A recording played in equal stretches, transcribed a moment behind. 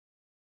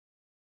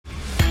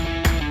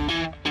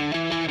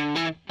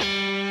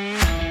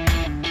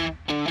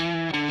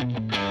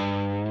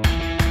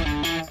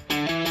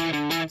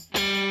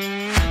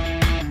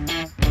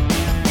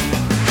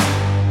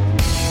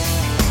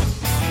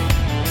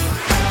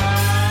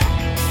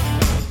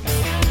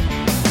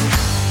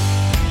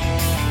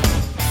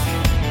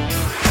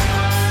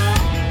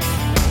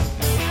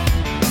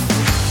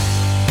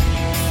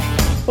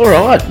All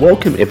right,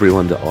 welcome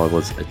everyone to I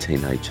Was a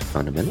Teenage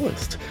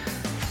Fundamentalist.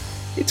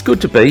 It's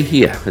good to be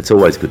here. It's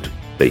always good to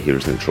be here,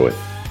 isn't it, Troy?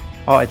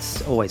 Oh,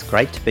 it's always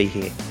great to be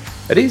here.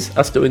 It is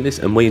us doing this,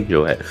 and we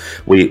enjoy it.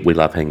 We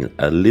love having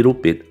a little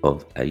bit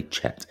of a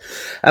chat.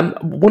 I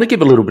want to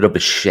give a little bit of a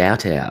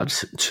shout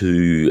out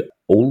to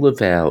all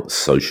of our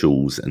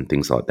socials and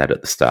things like that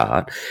at the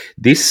start.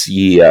 This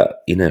year,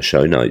 in our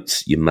show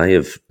notes, you may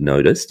have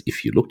noticed,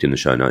 if you looked in the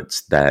show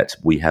notes, that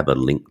we have a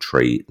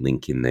Linktree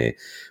link in there,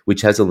 which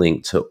has a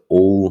link to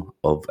all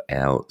of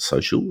our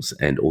socials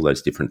and all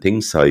those different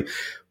things. So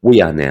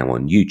we are now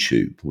on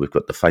YouTube. We've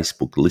got the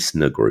Facebook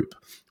listener group.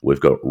 We've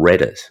got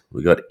Reddit,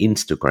 we've got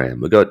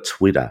Instagram, we've got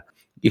Twitter.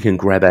 You can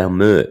grab our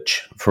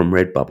merch from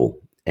Redbubble.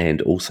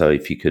 And also,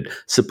 if you could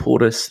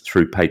support us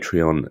through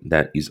Patreon,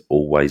 that is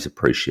always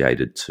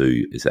appreciated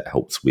too, as it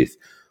helps with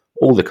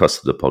all the costs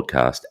of the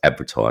podcast,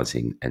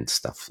 advertising and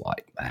stuff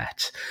like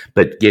that.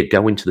 But yeah,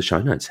 go into the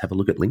show notes, have a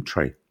look at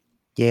Linktree.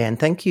 Yeah, and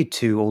thank you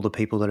to all the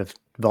people that have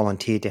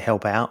volunteered to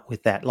help out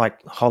with that.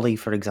 Like Holly,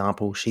 for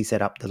example, she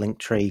set up the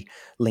Linktree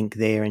link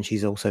there, and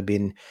she's also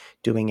been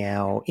doing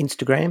our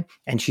Instagram,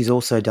 and she's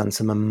also done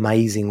some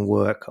amazing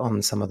work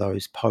on some of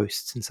those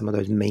posts and some of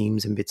those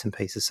memes and bits and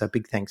pieces. So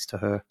big thanks to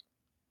her.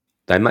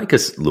 They make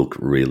us look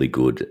really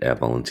good, our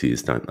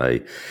volunteers, don't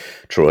they,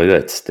 Troy?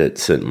 That's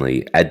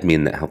certainly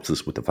admin that helps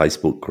us with the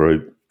Facebook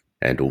group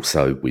and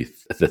also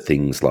with the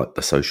things like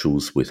the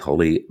socials with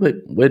Holly.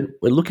 We're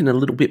looking a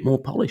little bit more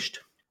polished.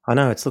 I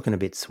know, it's looking a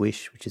bit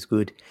swish, which is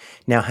good.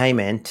 Now, hey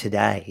man,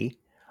 today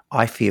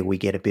I feel we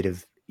get a bit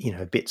of,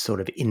 a bit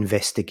sort of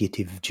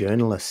investigative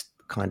journalist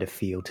kind of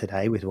feel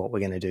today with what we're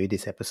going to do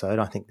this episode.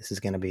 I think this is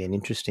going to be an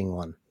interesting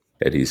one.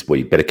 It is.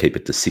 We better keep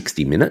it to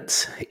 60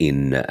 minutes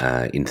in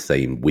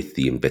theme with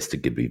the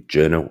investigative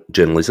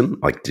journalism.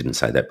 I didn't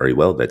say that very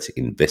well. That's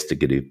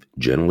investigative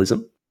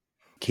journalism.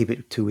 Keep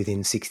it to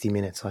within 60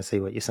 minutes. I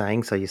see what you're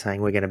saying. So you're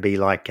saying we're going to be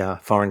like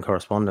a foreign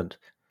correspondent.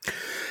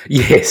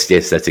 Yes,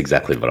 that's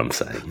exactly what I'm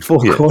saying.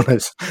 Four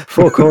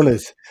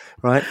corners,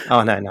 right?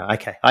 Oh, no.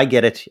 Okay. I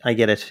get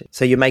it.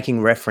 So you're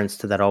making reference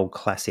to that old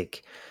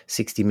classic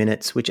 60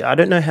 Minutes, which I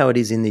don't know how it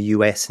is in the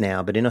US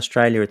now, but in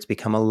Australia, it's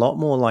become a lot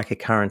more like a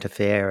current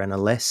affair and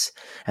less,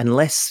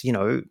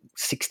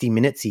 60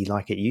 minutes-y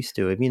like it used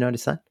to. Have you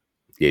noticed that?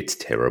 It's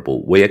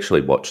terrible. We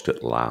actually watched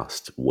it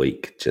last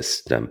week.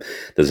 Just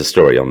there's a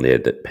story on there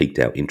that piqued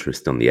our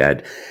interest on the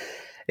ad.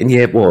 And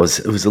yeah, it was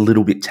a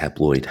little bit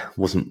tabloid.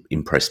 Wasn't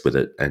impressed with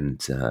it,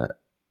 and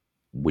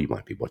we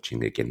won't be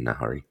watching it again in a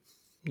hurry.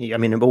 Yeah, I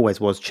mean, it always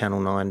was Channel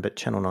 9, but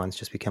Channel 9's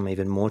just become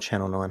even more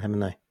Channel 9, haven't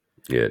they?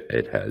 Yeah,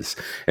 it has.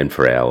 And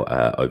for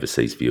our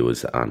overseas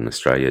viewers in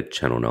Australia,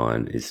 Channel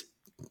 9 is,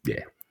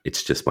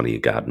 it's just one of your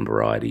garden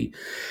variety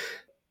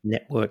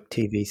network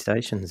TV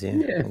stations. Yeah,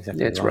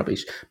 exactly. Yeah, it's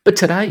rubbish. But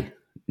today,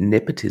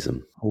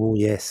 nepotism. Oh,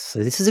 yes. So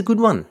this is a good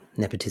one,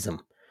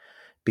 nepotism,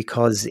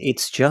 because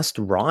it's just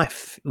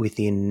rife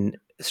within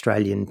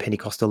Australian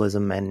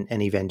Pentecostalism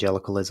and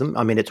evangelicalism.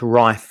 I mean, it's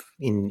rife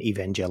in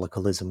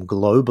evangelicalism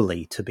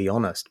globally, to be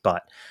honest,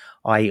 but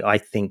I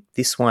think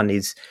this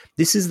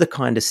is the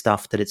kind of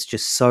stuff that it's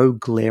just so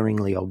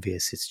glaringly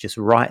obvious. It's just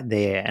right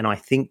there. And I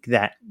think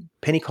that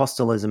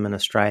Pentecostalism in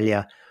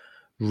Australia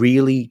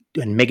really,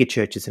 and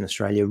megachurches in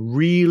Australia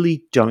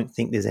really don't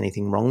think there's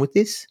anything wrong with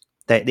this.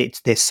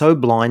 They're so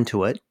blind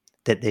to it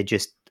that they're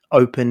just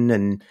open,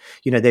 and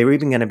they're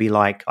even going to be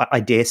like, I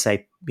dare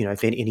say,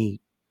 if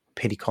any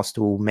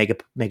Pentecostal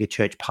mega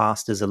church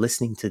pastors are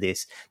listening to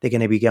this, they're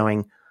going to be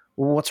going,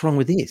 well, what's wrong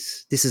with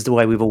this? This is the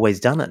way we've always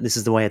done it. This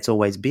is the way it's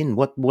always been.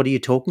 What are you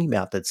talking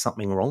about? There's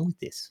something wrong with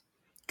this.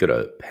 Got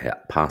to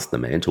pass the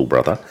mantle,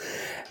 brother.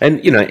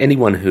 And,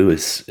 anyone who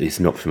is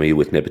not familiar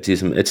with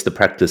nepotism, it's the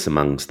practice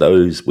amongst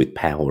those with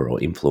power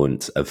or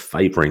influence of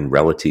favouring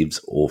relatives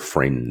or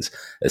friends,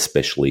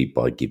 especially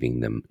by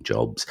giving them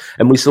jobs.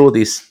 And we saw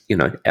this,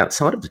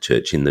 outside of the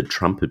church in the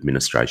Trump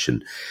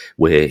administration,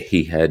 where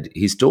he had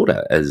his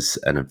daughter as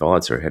an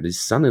advisor, had his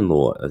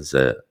son-in-law as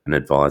an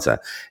advisor,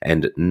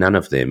 and none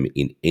of them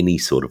in any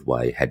sort of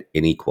way had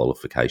any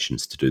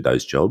qualifications to do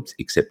those jobs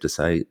except to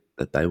say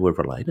that they were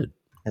related.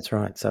 That's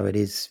right. So it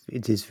is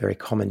very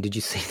common. Did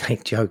you see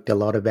they joked a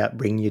lot about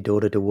bringing your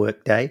daughter to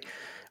work day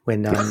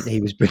when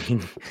he was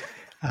bringing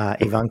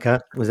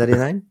Ivanka? Was that his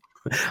name?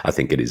 I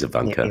think it is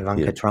Ivanka. Yeah,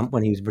 Ivanka Trump,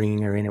 when he was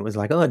bringing her in, it was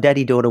like, oh,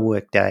 daddy-daughter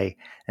work day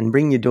and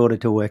bring your daughter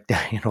to work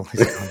day and all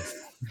this kind of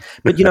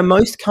stuff. But,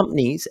 most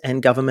companies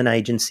and government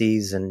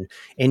agencies and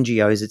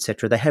NGOs, et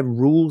cetera, they have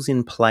rules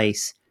in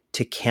place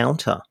to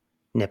counter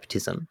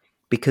nepotism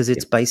because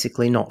it's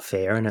basically not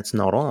fair and it's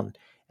not on.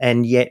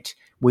 And yet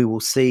we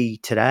will see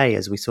today,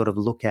 as we sort of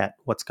look at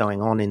what's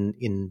going on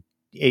in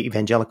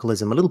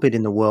evangelicalism, a little bit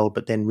in the world,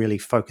 but then really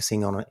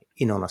focusing on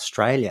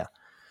Australia,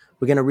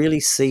 we're going to really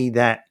see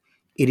that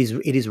it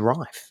is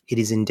rife, it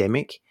is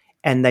endemic,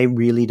 and they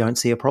really don't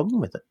see a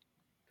problem with it.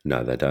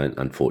 No, they don't,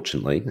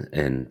 unfortunately,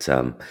 and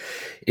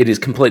it is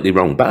completely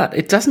wrong. But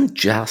it doesn't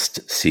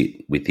just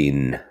sit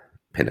within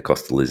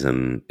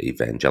Pentecostalism,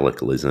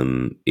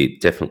 evangelicalism.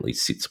 It definitely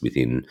sits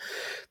within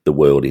the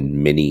world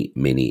in many,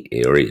 many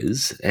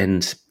areas.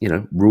 And,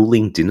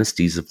 ruling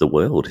dynasties of the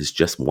world is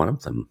just one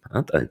of them,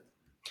 aren't they?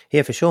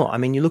 Yeah, for sure. I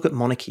mean, you look at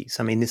monarchies.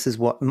 I mean, this is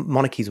what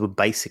monarchies were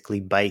basically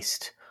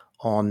based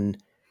on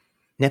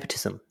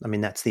nepotism. I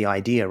mean, that's the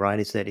idea, right?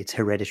 Is that it's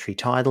hereditary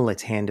title,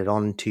 it's handed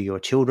on to your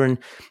children.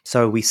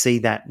 So we see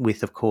that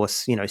with, of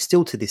course,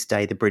 still to this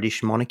day, the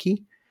British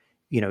monarchy,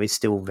 is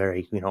still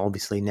very,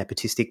 obviously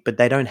nepotistic, but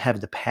they don't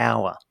have the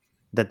power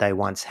that they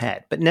once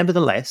had. But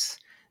nevertheless,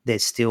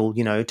 there's still,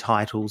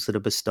 titles that are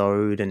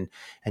bestowed and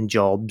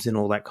jobs and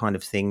all that kind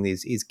of thing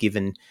is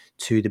given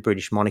to the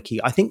British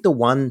monarchy. I think the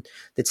one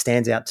that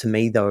stands out to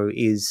me, though,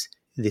 is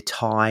the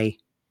Thai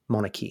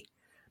monarchy.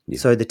 Yeah.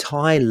 So the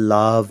Thai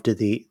loved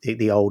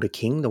the older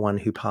king, the one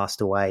who passed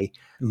away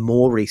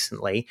more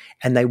recently,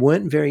 and they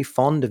weren't very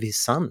fond of his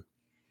son.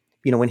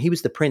 When he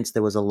was the prince,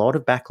 there was a lot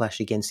of backlash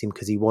against him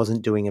because he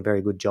wasn't doing a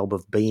very good job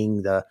of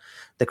being the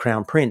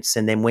crown prince.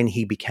 And then when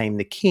he became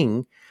the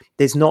king,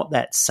 there's not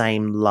that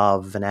same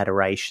love and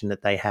adoration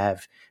that they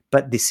have.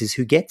 But this is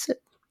who gets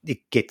it.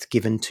 It gets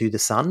given to the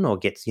son, or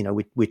gets,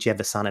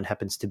 whichever son it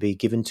happens to be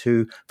given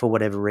to for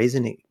whatever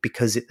reason,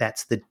 because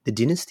that's the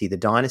dynasty. The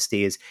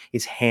dynasty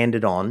is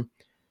handed on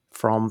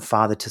from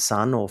father to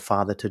son or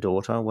father to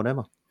daughter or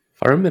whatever.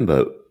 I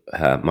remember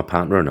my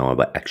partner and I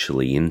were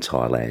actually in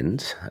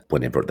Thailand,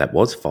 whenever that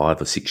was,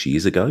 5 or 6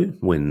 years ago,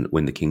 when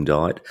the king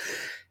died.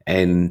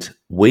 And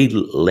we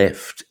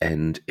left,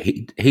 and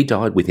he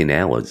died within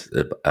hours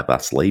of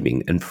us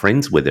leaving, and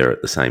friends were there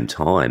at the same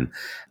time.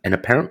 And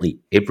apparently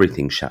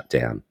everything shut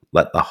down.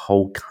 Like the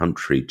whole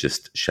country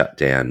just shut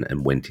down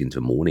and went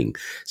into mourning.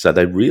 So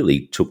they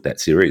really took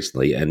that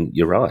seriously. And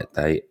you're right,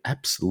 they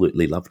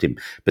absolutely loved him.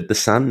 But the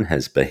son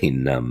has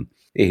been,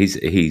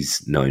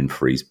 he's known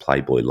for his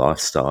playboy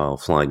lifestyle,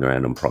 flying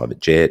around on private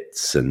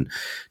jets and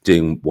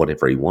doing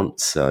whatever he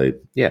wants. So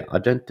yeah, I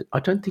don't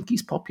think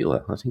he's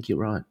popular. I think you're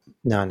right.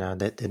 No,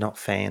 they're not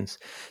fans.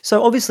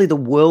 So obviously the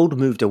world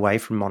moved away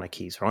from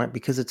monarchies, right?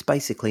 Because it's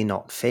basically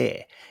not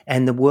fair.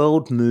 And the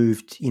world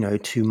moved,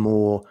 to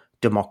more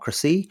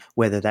democracy,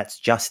 whether that's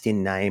just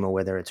in name or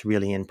whether it's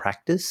really in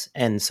practice.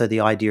 And so the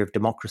idea of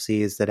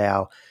democracy is that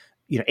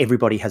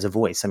everybody has a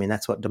voice. I mean,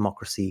 that's what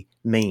democracy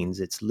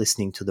means. It's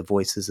listening to the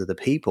voices of the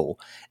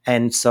people.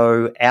 And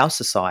so our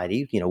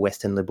society,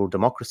 Western liberal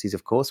democracies,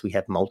 of course, we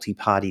have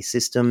multi-party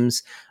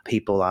systems.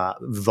 People are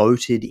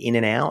voted in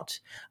and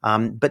out,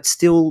 but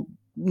still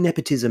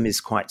nepotism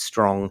is quite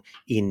strong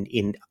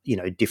in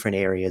different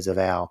areas of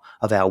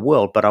our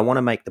world. But I want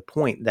to make the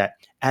point that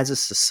as a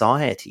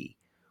society,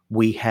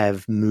 we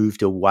have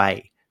moved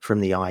away from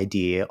the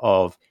idea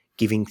of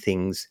giving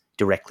things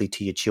directly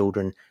to your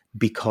children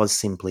because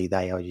simply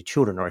they are your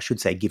children, or I should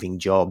say giving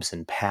jobs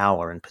and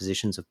power and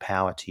positions of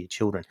power to your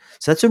children.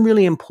 So that's a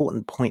really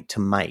important point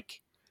to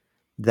make,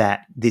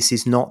 that this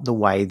is not the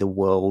way the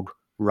world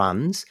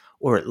runs,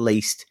 or at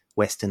least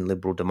Western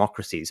liberal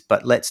democracies.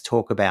 But let's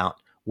talk about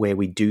where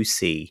we do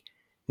see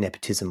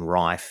nepotism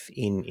rife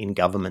in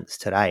governments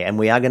today. And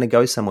we are going to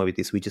go somewhere with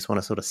this. We just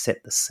want to sort of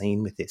set the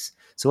scene with this.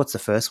 So what's the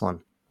first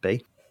one,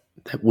 B?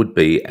 That would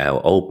be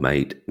our old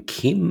mate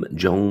Kim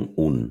Jong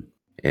Un.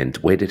 And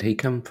where did he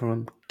come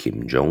from?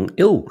 Kim Jong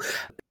Il.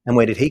 And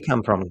where did he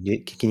come from?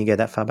 Can you go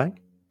that far back?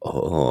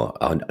 Oh,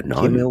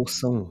 no. Kim Il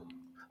Sung.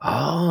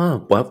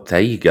 Oh, well, there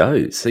you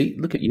go. See,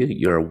 look at you.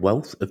 You're a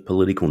wealth of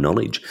political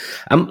knowledge.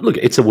 Look,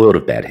 it's a world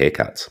of bad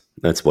haircuts.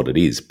 That's what it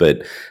is.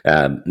 But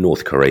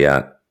North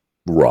Korea,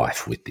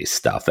 rife with this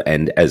stuff.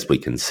 And as we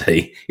can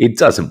see, it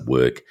doesn't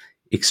work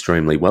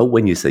extremely well.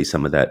 When you see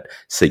some of that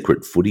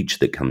secret footage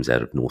that comes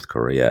out of North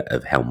Korea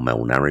of how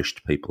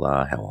malnourished people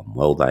are, how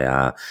unwell they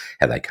are,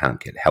 how they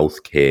can't get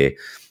health care,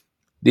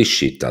 this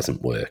shit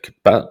doesn't work.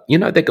 But,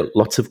 they've got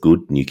lots of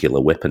good nuclear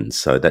weapons.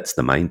 So that's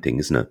the main thing,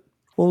 isn't it?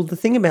 Well, the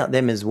thing about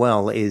them as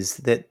well is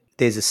that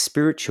there's a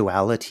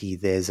spirituality,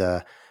 there's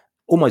a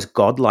almost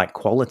godlike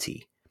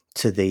quality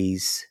to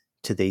these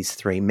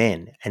three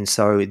men. And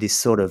so this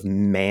sort of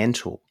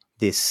mantle,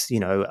 this,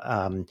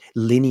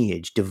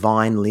 lineage,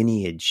 divine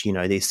lineage,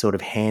 they're sort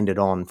of handed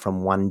on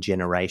from one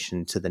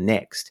generation to the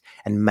next.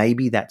 And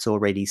maybe that's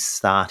already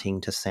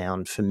starting to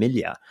sound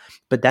familiar,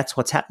 but that's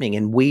what's happening.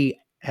 And we,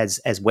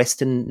 as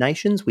Western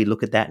nations, we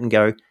look at that and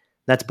go,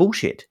 that's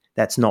bullshit.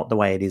 That's not the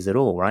way it is at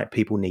all, right?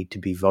 People need to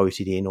be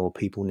voted in, or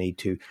people need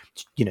to,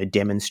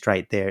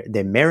 demonstrate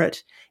their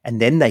merit, and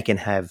then they can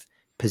have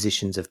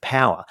positions of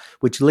power,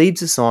 which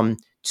leads us on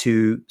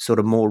to sort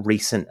of more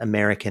recent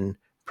American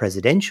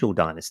presidential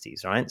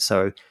dynasties, right?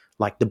 So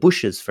like the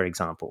Bushes, for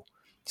example.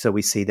 So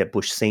we see that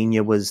Bush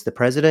Sr. was the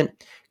president.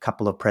 A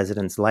couple of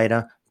presidents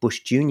later,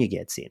 Bush Jr.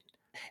 gets in.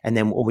 And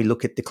then when we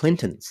look at the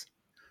Clintons,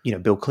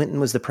 Bill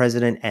Clinton was the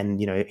president, and,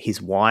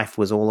 his wife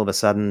was all of a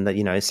sudden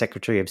the,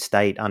 Secretary of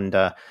State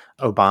under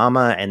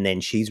Obama, and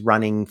then she's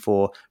running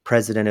for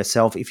president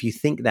herself. If you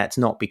think that's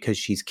not because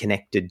she's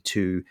connected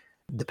to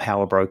the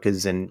power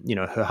brokers and,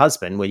 her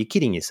husband, well, you're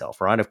kidding yourself,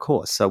 right? Of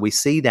course. So we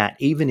see that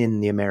even in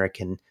the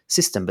American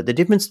system. But the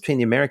difference between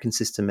the American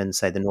system and,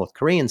 say, the North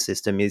Korean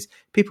system is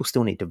people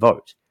still need to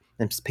vote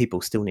and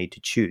people still need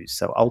to choose.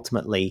 So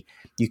ultimately,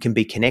 you can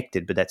be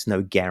connected, but that's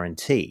no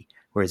guarantee.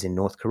 Whereas in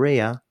North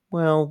Korea,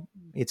 well,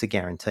 it's a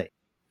guarantee.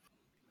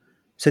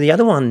 So the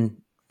other one,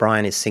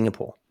 Brian, is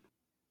Singapore.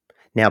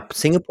 Now,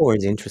 Singapore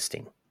is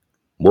interesting.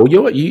 Well,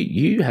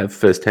 you have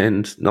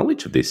first-hand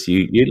knowledge of this.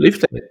 You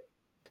lived there.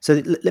 So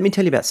let me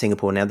tell you about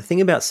Singapore. Now, the thing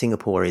about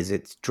Singapore is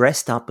it's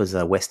dressed up as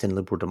a Western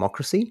liberal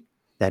democracy.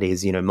 That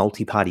is,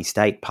 multi-party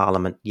state,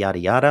 parliament, yada,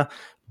 yada.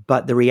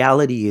 But the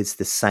reality is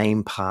the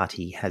same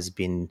party has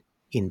been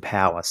in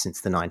power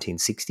since the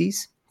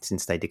 1960s,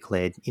 since they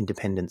declared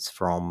independence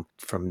from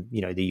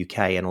the UK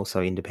and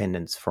also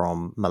independence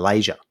from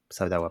Malaysia.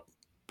 So they were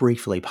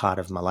briefly part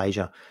of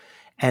Malaysia.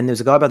 And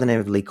there's a guy by the name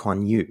of Lee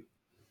Kuan Yew.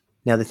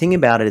 Now, the thing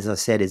about it, as I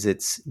said, is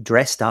it's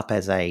dressed up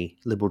as a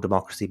liberal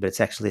democracy, but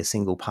it's actually a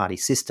single party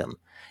system.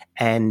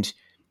 And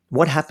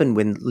what happened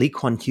when Lee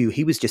Kuan Yew,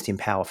 he was just in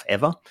power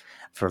forever,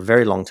 for a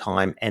very long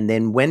time. And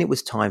then when it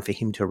was time for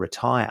him to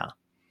retire,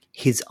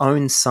 his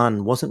own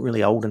son wasn't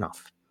really old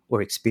enough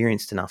or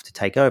experienced enough to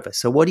take over.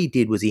 So what he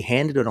did was he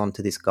handed it on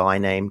to this guy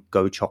named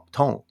Goh Chok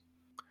Tong.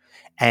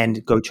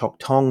 And Goh Chok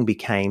Tong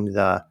became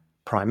the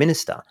prime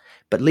minister.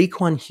 But Lee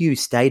Kuan Yew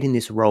stayed in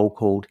this role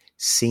called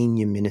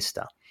senior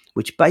minister,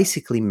 which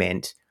basically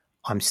meant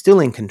I'm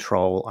still in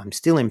control, I'm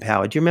still in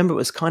power. Do you remember it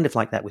was kind of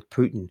like that with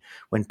Putin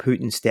when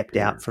Putin stepped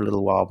out for a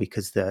little while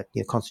because the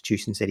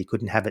constitution said he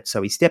couldn't have it.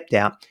 So he stepped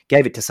out,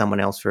 gave it to someone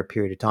else for a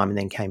period of time and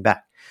then came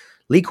back.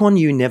 Lee Kuan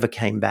Yew never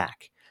came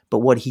back. But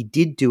what he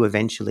did do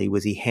eventually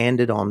was he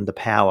handed on the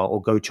power,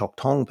 or Goh Chok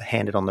Tong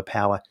handed on the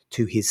power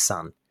to his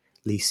son,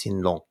 Lee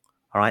Hsien Loong.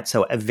 All right.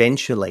 So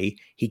eventually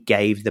he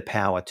gave the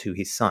power to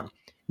his son.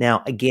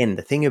 Now, again,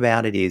 the thing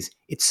about it is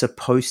it's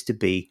supposed to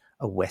be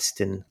a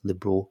Western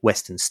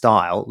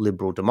style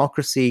liberal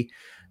democracy,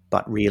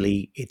 but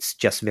really it's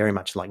just very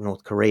much like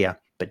North Korea.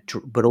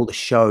 But all the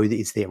show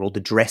is there, all the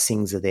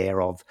dressings are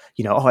there of,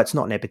 it's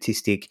not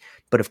nepotistic,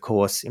 but of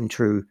course, in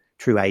true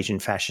Asian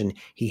fashion,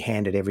 he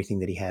handed everything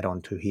that he had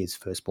on to his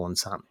firstborn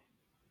son.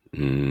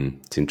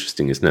 It's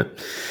interesting, isn't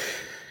it?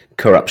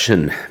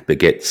 Corruption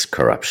begets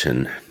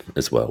corruption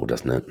as well,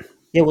 doesn't it?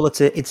 Yeah, well, it's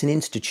an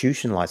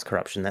institutionalized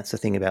corruption. That's the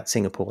thing about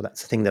Singapore.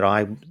 That's the thing that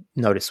I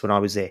noticed when I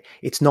was there.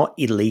 It's not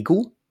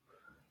illegal.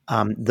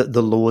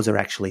 The laws are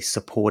actually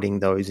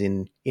supporting those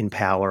in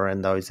power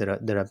and those that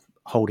are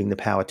holding the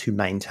power to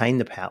maintain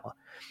the power.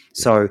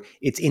 So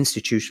it's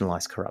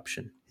institutionalized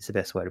corruption is the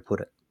best way to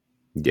put it.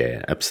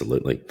 Yeah,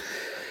 absolutely.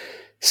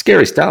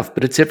 Scary stuff,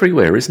 but it's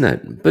everywhere, isn't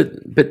it?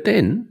 But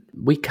then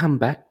we come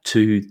back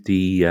to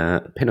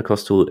the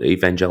Pentecostal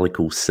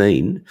evangelical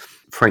scene.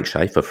 Frank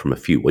Schaeffer from a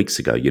few weeks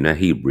ago,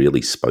 he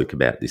really spoke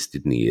about this,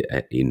 didn't he,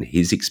 in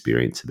his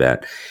experience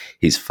about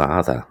his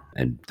father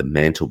and the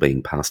mantle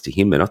being passed to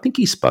him. And I think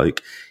he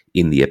spoke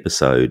in the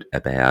episode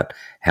about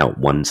how at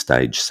one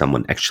stage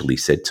someone actually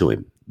said to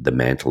him, the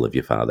mantle of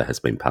your father has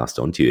been passed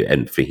on to you.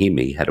 And for him,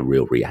 he had a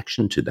real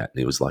reaction to that. And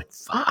he was like,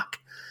 fuck,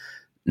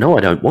 no,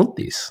 I don't want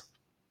this.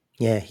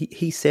 Yeah,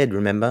 he said,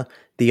 remember,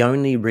 the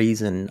only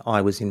reason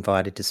I was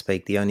invited to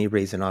speak, the only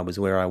reason I was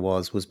where I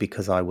was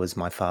because I was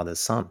my father's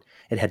son.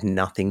 It had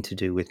nothing to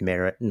do with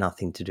merit,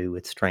 nothing to do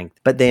with strength.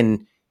 But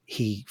then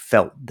he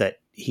felt that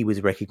he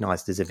was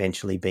recognized as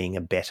eventually being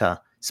a better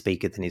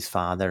speaker than his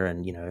father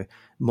and,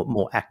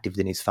 more active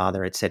than his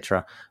father,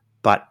 etc.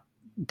 But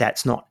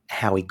that's not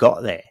how he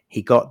got there.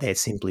 He got there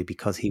simply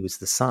because he was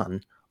the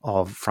son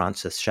of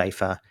Francis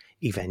Schaeffer,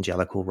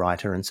 evangelical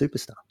writer and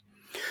superstar.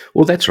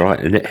 Well, that's right.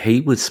 And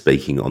he was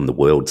speaking on the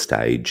world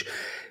stage,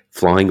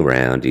 flying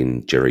around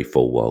in Jerry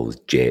Falwell's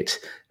jet.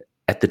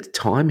 At the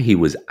time, he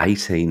was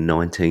 18,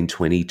 19,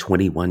 20,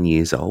 21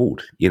 years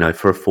old,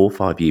 for a 4 or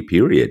 5 year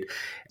period.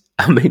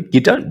 I mean,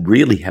 you don't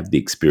really have the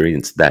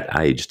experience that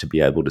age to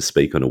be able to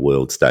speak on a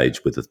world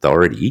stage with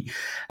authority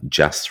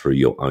just through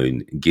your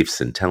own gifts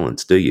and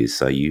talents, do you?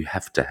 So you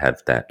have to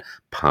have that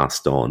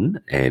passed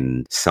on,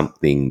 and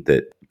something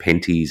that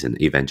Penties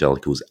and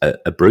evangelicals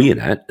are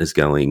brilliant at is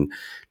going,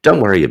 don't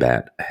worry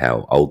about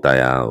how old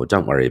they are or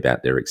don't worry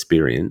about their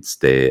experience.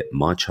 They're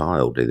my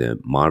child, or they're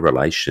my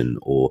relation,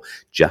 or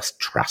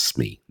just trust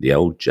me. The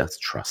old just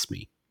trust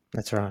me.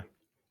 That's right.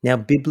 Now,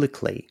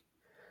 biblically,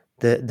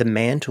 the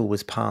mantle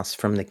was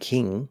passed from the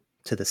king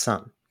to the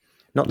son,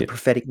 not the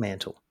prophetic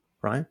mantle,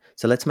 right?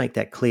 So let's make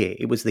that clear.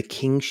 It was the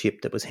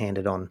kingship that was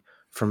handed on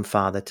from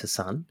father to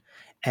son.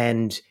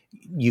 And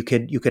you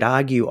could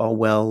argue, oh,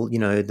 well,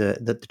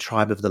 the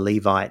tribe of the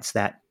Levites,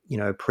 that,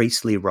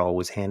 priestly role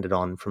was handed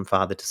on from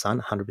father to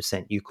son,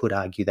 100%. You could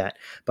argue that.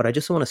 But I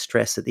just want to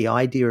stress that the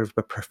idea of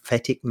a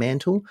prophetic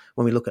mantle,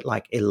 when we look at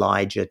like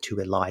Elijah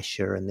to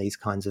Elisha and these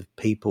kinds of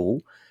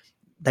people,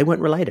 they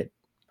weren't related.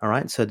 All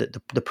right. So that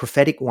the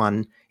prophetic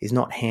one is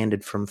not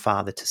handed from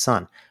father to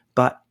son.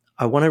 But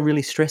I want to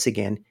really stress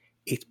again,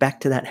 it's back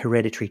to that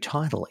hereditary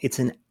title. It's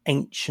an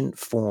ancient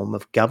form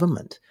of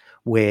government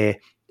where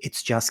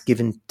it's just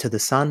given to the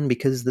son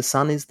because the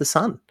son is the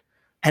son.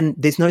 And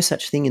there's no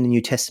such thing in the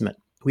New Testament.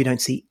 We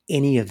don't see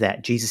any of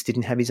that. Jesus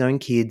didn't have his own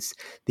kids.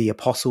 The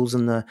apostles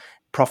and the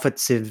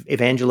prophets,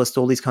 evangelists,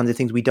 all these kinds of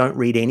things. We don't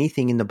read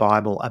anything in the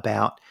Bible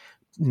about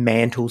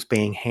mantles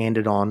being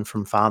handed on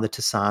from father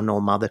to son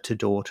or mother to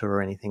daughter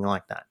or anything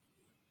like that.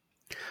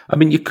 I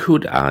mean, you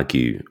could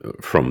argue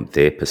from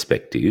their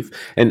perspective,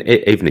 and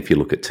even if you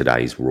look at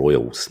today's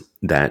royals,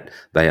 that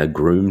they are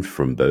groomed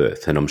from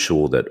birth. And I'm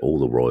sure that all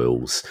the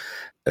royals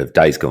of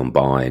days gone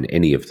by and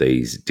any of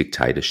these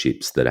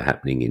dictatorships that are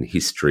happening in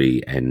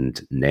history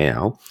and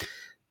now,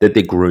 that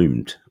they're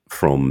groomed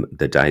from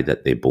the day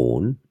that they're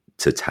born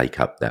to take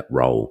up that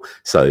role.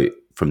 So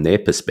from their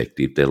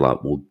perspective, they're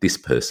like, well, this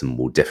person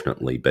will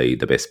definitely be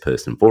the best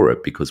person for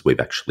it because we've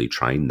actually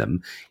trained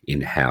them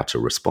in how to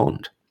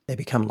respond. They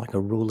become like a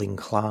ruling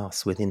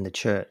class within the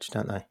church,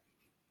 don't they?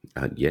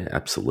 Yeah,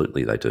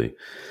 absolutely they do.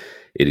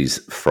 It is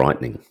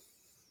frightening.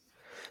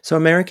 So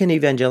American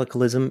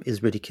evangelicalism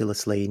is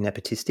ridiculously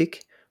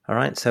nepotistic. All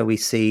right. So we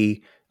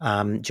see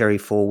Jerry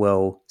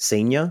Falwell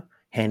Sr.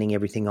 handing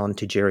everything on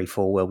to Jerry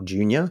Falwell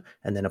Jr.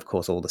 And then, of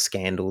course, all the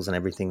scandals and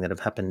everything that have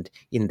happened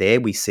in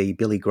there. We see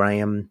Billy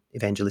Graham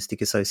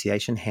Evangelistic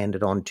Association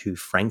handed on to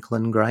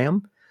Franklin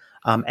Graham.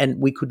 And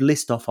we could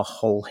list off a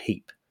whole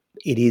heap.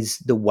 It is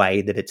the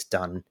way that it's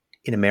done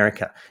in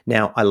America.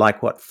 Now, I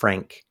like what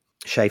Frank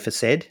Schaeffer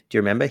said. Do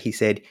you remember? He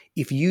said,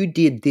 if you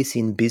did this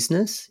in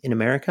business in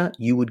America,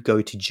 you would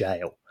go to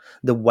jail.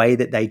 The way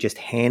that they just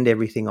hand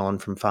everything on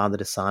from father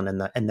to son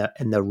and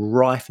the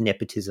rife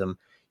nepotism,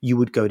 you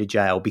would go to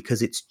jail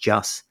because it's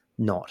just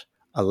not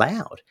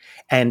allowed.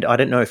 And I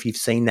don't know if you've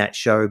seen that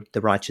show, The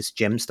Righteous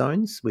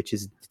Gemstones, which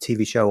is a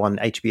TV show on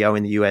HBO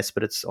in the US,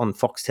 but it's on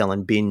Foxtel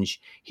and Binge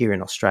here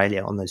in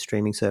Australia on those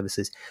streaming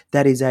services.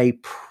 That is a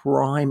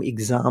prime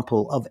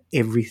example of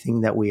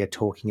everything that we are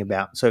talking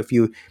about. So if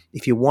you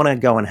want to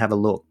go and have a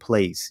look,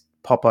 please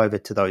pop over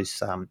to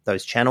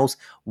those channels,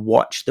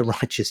 watch The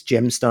Righteous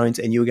Gemstones,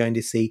 and you're going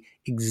to see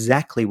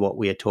exactly what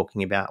we are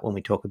talking about when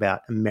we talk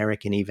about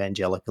American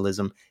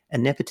evangelicalism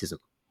and nepotism.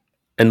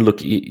 And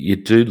look, you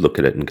do look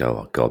at it and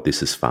go, oh, God,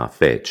 this is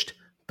far-fetched,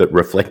 but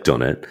reflect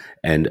on it.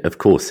 And, of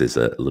course, there's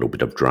a little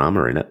bit of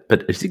drama in it,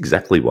 but it's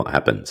exactly what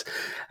happens.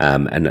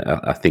 And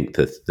I think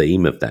the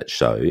theme of that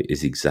show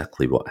is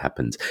exactly what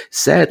happens.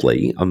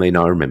 Sadly, I mean,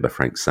 I remember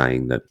Frank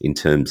saying that in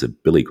terms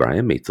of Billy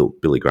Graham, he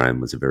thought Billy Graham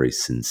was a very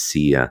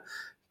sincere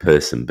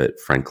person,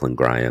 but Franklin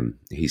Graham,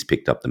 he's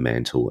picked up the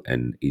mantle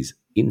and is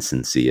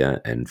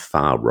insincere and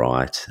far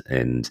right.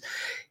 And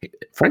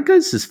Frank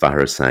goes as far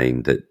as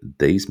saying that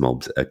these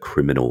mobs are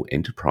criminal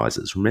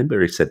enterprises.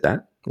 Remember he said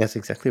that? That's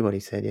exactly what he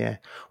said, yeah.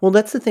 Well,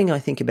 that's the thing I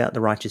think about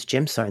The Righteous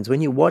Gemstones.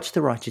 When you watch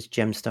The Righteous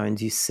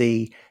Gemstones, you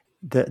see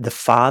the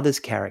father's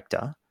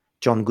character,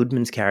 John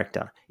Goodman's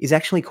character, is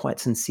actually quite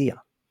sincere.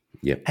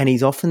 Yep. And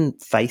he's often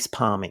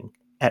face-palming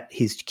at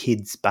his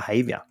kids'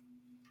 behaviour.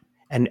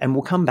 And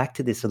we'll come back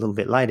to this a little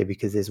bit later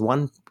because there's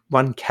one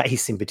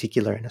case in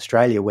particular in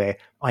Australia where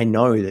I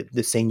know that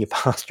the senior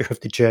pastor of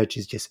the church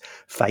is just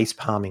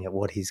face-palming at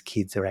what his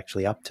kids are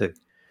actually up to.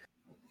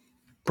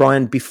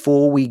 Brian,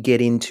 before we get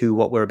into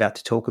what we're about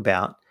to talk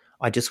about,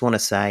 I just want to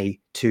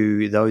say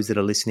to those that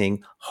are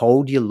listening,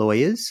 hold your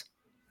lawyers,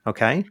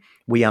 okay?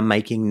 We are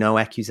making no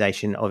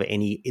accusation of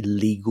any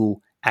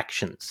illegal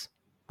actions.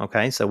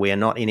 Okay, so we are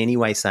not in any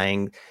way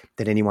saying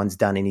that anyone's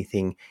done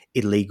anything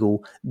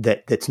illegal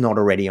that's not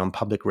already on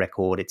public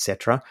record,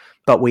 etc.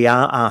 But we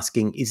are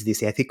asking, is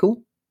this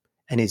ethical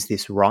and is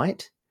this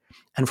right?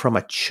 And from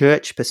a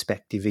church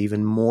perspective,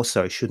 even more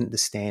so, shouldn't the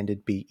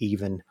standard be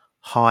even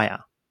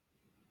higher?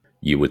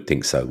 You would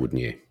think so,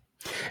 wouldn't you?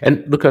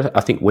 And look, I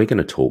think we're going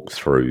to talk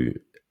through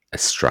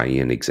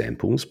Australian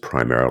examples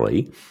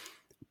primarily,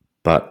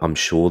 but I'm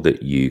sure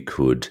that you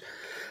could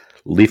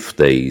lift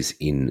these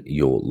in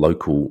your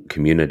local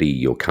community,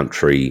 your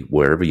country,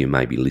 wherever you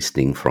may be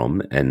listening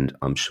from. And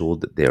I'm sure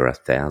that there are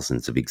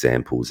thousands of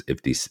examples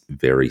of this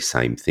very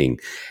same thing.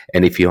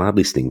 And if you are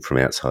listening from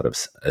outside of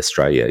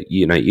Australia,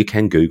 you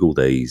can Google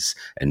these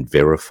and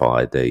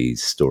verify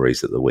these stories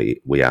that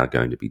we are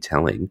going to be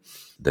telling.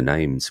 The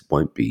names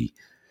won't be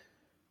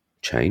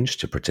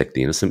changed to protect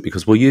the innocent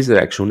because we'll use their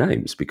actual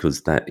names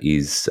because that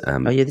is...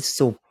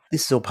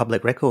 This is all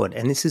public record,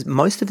 and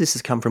most of this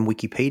has come from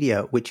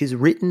Wikipedia, which is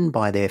written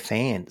by their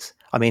fans.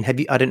 I mean,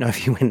 I don't know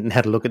if you went and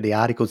had a look at the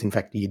articles. In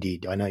fact, you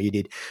did. I know you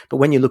did. But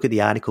when you look at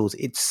the articles,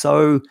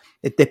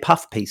 they're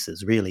puff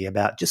pieces, really,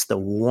 about just the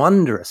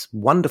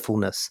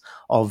wonderfulness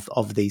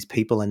of these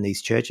people and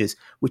these churches,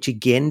 which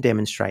again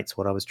demonstrates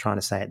what I was trying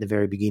to say at the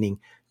very beginning.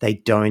 They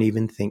don't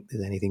even think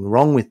there's anything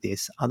wrong with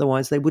this.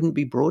 Otherwise, they wouldn't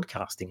be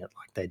broadcasting it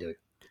like they do.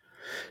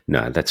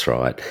 No, that's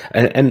right.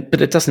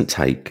 But it doesn't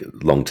take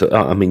long to...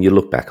 I mean, you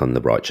look back on The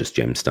Righteous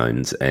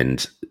Gemstones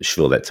and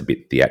sure, that's a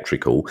bit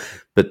theatrical,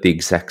 but the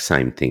exact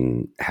same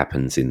thing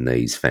happens in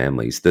these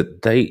families,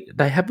 that they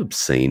have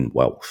obscene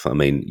wealth. I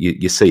mean,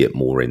 you see it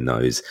more in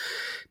those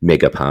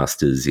mega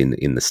pastors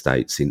in the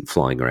States in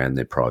flying around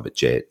their private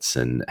jets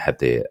and have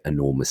their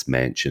enormous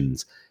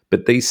mansions.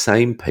 But these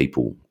same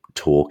people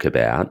talk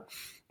about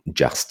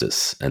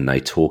justice, and they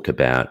talk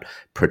about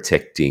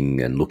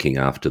protecting and looking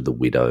after the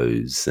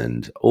widows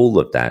and all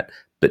of that.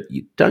 But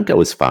you don't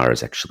go as far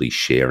as actually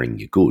sharing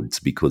your goods,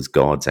 because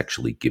God's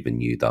actually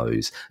given you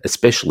those,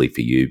 especially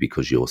for you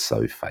because you're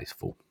so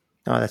faithful.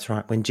 Oh, that's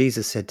right. When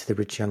Jesus said to the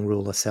rich young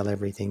ruler, sell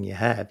everything you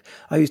have,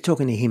 he was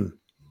talking to him.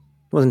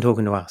 He wasn't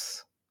talking to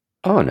us.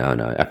 Oh,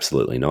 no,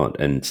 absolutely not.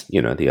 And,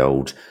 the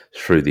old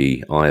through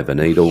the eye of a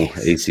needle,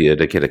 Yes. easier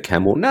to get a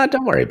camel. No,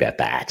 don't worry about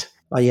that.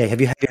 Oh, yeah.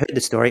 Have you heard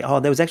the story? Oh,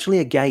 there was actually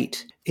a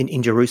gate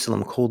in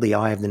Jerusalem called the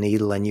Eye of the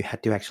Needle, and you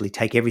had to actually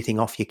take everything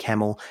off your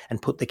camel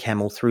and put the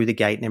camel through the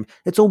gate. And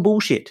it's all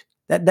bullshit.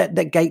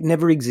 That gate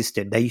never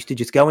existed. They used to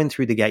just go in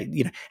through the gate,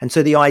 And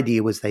so the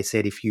idea was, they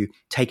said, if you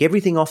take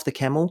everything off the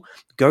camel,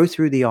 go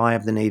through the eye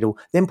of the needle,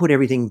 then put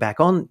everything back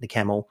on the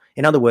camel.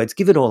 In other words,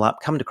 give it all up,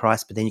 come to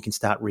Christ, but then you can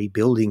start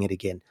rebuilding it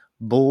again.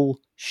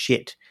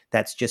 Bullshit.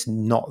 That's just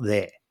not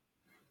there.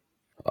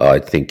 I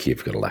think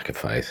you've got a lack of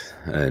faith,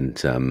 and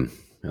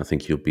I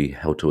think you'll be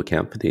held to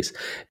account for this.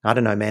 I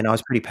don't know, man. I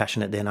was pretty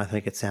passionate then. I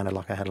think it sounded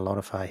like I had a lot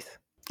of faith.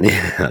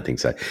 Yeah, I think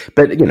so.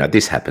 But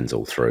this happens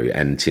all through,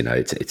 and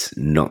it's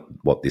not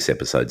what this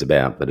episode's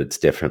about, but it's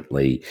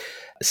definitely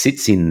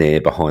sits in there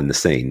behind the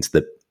scenes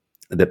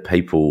that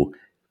people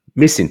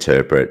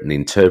misinterpret and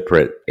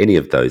interpret any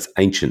of those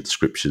ancient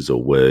scriptures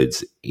or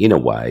words in a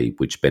way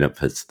which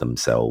benefits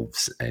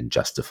themselves and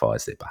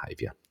justifies their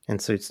behaviour.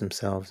 And suits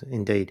themselves,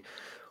 indeed.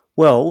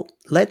 Well,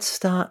 let's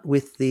start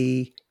with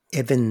the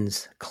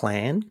Evans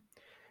clan.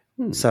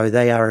 So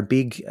they are a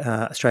big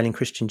Australian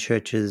Christian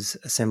Churches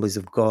Assemblies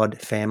of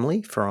God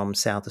family from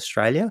South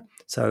Australia.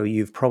 So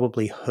you've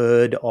probably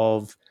heard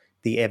of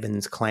the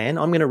Evans clan.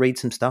 I'm going to read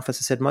some stuff. As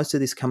I said, most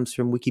of this comes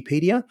from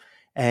Wikipedia.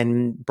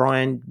 And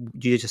Brian,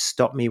 you just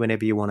stop me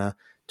whenever you want to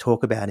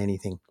talk about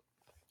anything.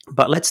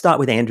 But let's start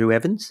with Andrew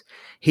Evans.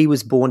 He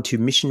was born to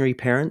missionary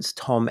parents,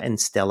 Tom and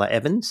Stella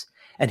Evans,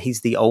 and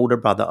he's the older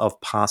brother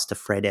of Pastor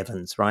Fred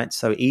Evans, right?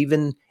 So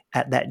even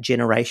at that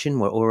generation,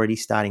 we're already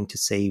starting to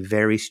see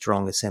very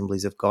strong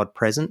Assemblies of God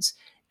presence,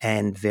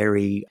 and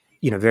very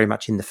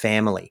much in the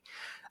family.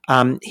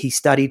 He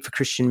studied for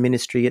Christian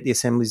ministry at the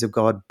Assemblies of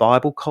God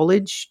Bible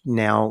College,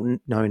 now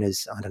known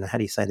as, I don't know, how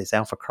do you say this,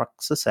 Alpha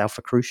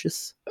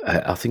Crucis?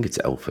 I think it's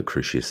Alpha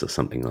Crucis or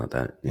something like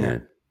that. Yeah.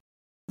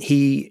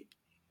 He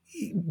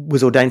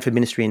was ordained for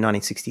ministry in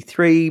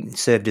 1963,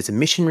 served as a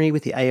missionary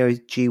with the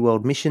AOG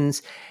World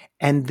Missions,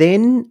 and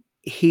then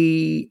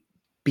he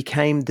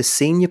became the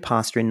senior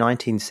pastor in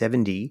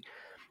 1970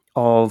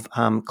 of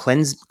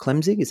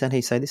Clemzig. Is that how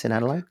you say this in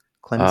Adelaide?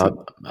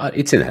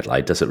 It's in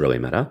Adelaide. Does it really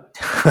matter?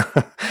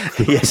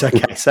 Yes,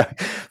 okay. So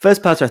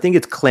first pastor, I think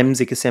it's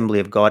Clemzig Assembly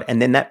of God,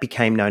 and then that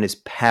became known as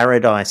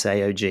Paradise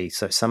AOG.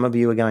 So some of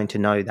you are going to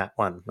know that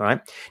one, right?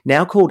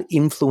 Now called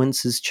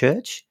Influencers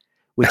Church,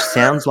 which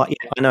sounds like,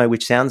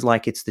 which sounds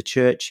like it's the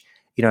church.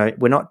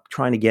 We're not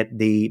trying to get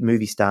the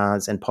movie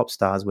stars and pop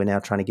stars. We're now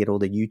trying to get all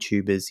the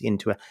YouTubers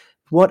into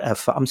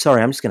I'm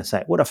sorry, I'm just going to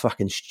say it. What a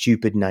fucking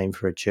stupid name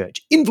for a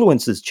church.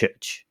 Influencers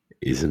Church.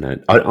 Isn't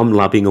it? I'm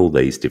loving all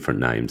these different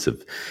names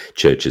of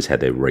churches, how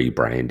they're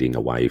rebranding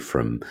away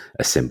from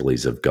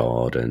Assemblies of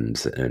God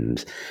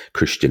and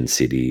Christian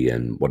City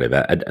and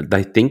whatever. And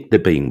they think they're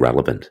being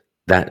relevant.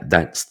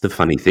 That's the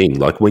funny thing.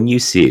 Like when you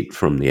sit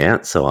from the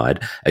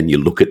outside and you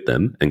look at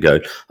them and go,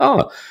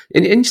 oh,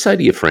 and you say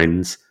to your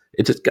friends,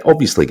 it's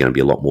obviously going to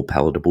be a lot more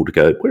palatable to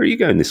go, where are you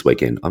going this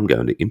weekend? I'm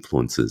going to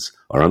Influencers,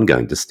 or I'm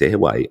going to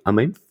Stairway. I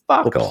mean,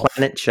 fuck off.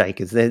 Planet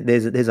Shakers.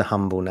 There's a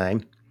humble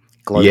name.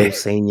 Global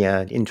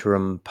Senior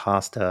Interim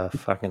Pastor.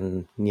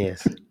 Fucking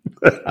yes.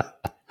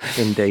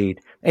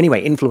 Indeed.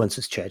 Anyway,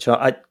 Influencers Church.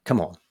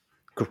 Come on.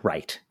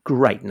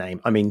 Great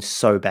name. I mean,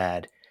 so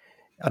bad.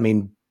 I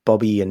mean,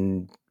 Bobby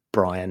and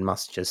Brian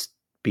must just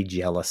be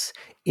jealous.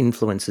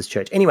 Influencers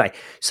Church. Anyway,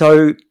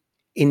 so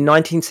in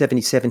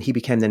 1977, he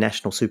became the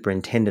National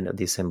Superintendent of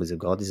the Assemblies of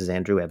God. This is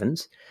Andrew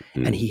Evans.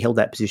 And he held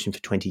that position for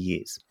 20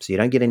 years. So you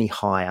don't get any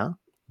higher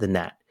than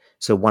that.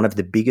 So one of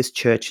the biggest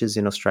churches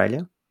in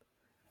Australia,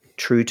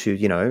 true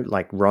to,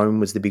 like Rome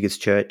was the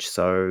biggest church.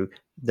 So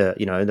the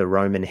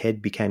Roman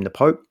head became the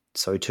Pope.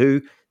 So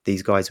too,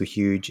 these guys were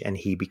huge, and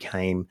he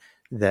became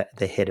the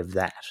head of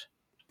that.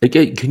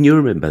 Again, can you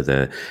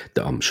remember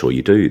I'm sure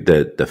you do,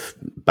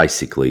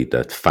 basically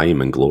the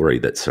fame and glory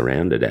that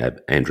surrounded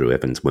Andrew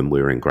Evans when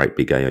we were in Great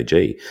Big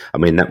AOG? I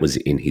mean, that was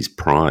in his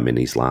prime, in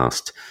his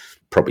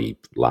probably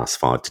last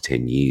 5 to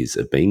 10 years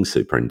of being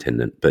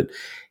superintendent, but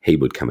he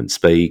would come and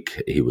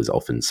speak. He was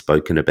often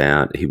spoken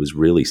about. He was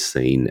really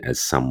seen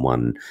as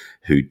someone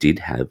who did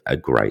have a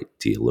great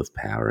deal of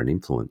power and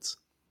influence.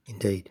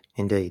 Indeed.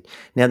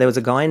 Now, there was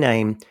a guy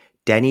named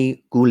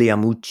Danny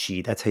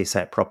Guglielmucci. That's how you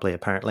say it properly,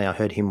 apparently. I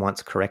heard him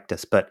once correct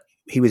us, but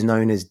he was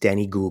known as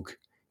Danny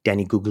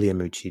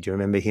Guglielmucci. Do you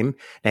remember him?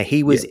 Now,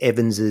 he was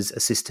Evans's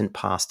assistant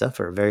pastor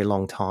for a very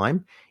long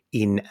time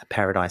in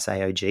Paradise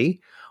AOG,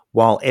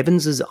 while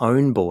Evans's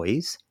own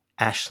boys,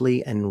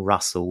 Ashley and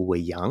Russell, were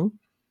young.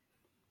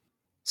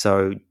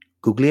 So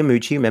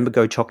Guglielmucci, remember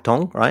Go Chok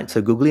Tong, right?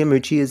 So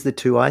Guglielmucci is the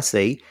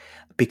 2IC.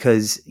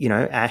 because,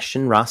 Ash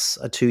and Russ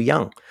are too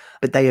young.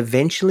 But they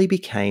eventually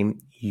became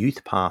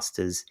youth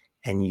pastors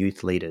and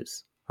youth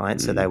leaders, right?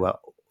 So they were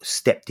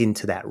stepped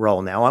into that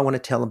role. Now, I want to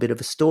tell a bit of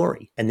a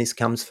story, and this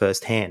comes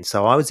firsthand.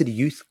 So I was at a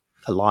Youth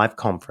Alive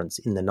conference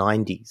in the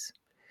 90s,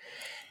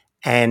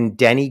 and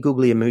Danny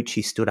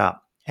Guglielmucci stood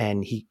up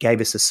and he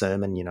gave us a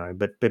sermon,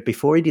 but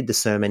before he did the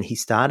sermon, he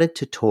started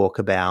to talk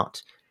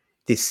about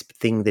this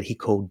thing that he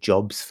called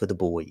jobs for the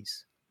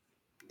boys.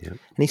 Yeah.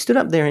 And he stood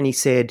up there and he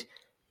said,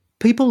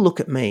 people look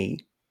at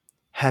me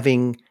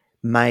having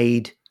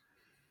made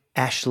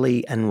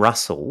Ashley and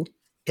Russell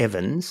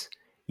Evans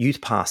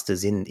youth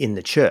pastors in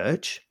the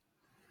church,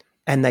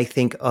 and they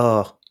think,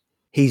 oh,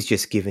 he's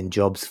just given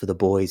jobs for the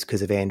boys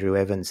because of Andrew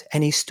Evans.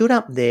 And he stood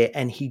up there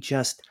and he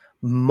just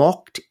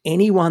mocked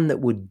anyone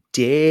that would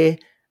dare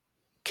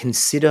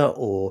consider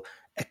or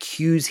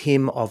accuse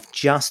him of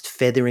just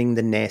feathering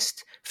the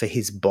nest for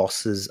his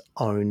boss's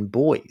own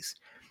boys.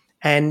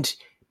 And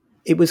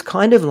it was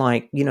kind of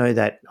like,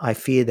 that I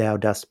fear thou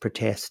dost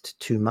protest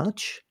too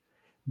much,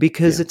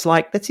 because it's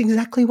like, that's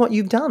exactly what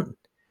you've done.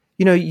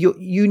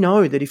 You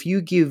know that if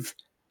you give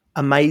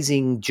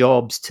amazing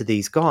jobs to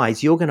these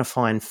guys, you're going to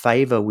find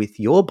favor with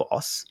your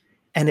boss,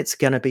 and it's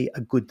going to be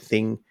a good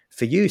thing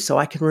for you. So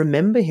I can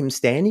remember him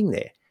standing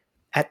there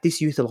at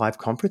this Youth Alive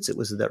conference. It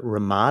was the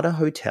Ramada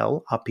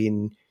Hotel up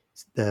in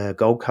the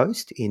Gold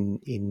Coast in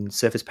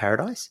Surfers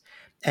Paradise.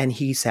 And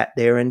he sat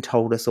there and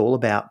told us all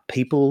about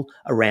people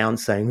around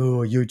saying,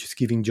 oh, you're just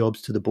giving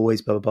jobs to the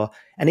boys, blah, blah, blah.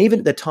 And even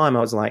at the time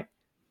I was like,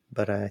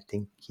 but I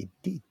think you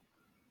did.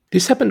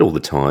 This happened all the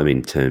time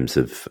in terms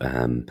of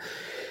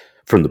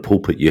from the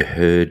pulpit. You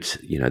heard,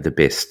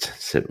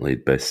 certainly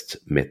the best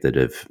method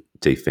of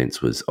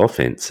defense was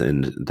offense,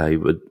 and they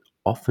would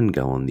often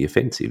go on the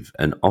offensive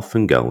and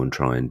often go and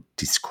try and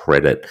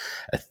discredit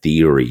a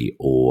theory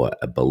or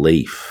a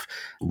belief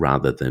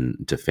rather than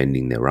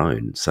defending their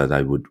own. So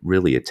they would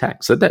really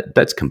attack. So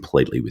that's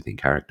completely within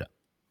character.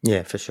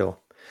 Yeah, for sure.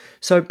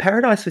 So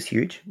Paradise was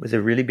huge. It was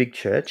a really big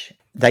church.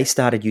 They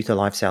started Youth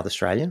Alive South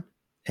Australia,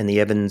 and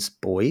the Evans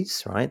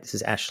boys, right? This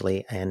is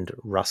Ashley and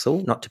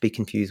Russell, not to be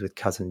confused with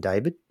cousin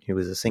David, who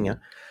was a singer.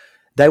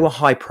 They were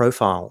high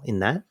profile in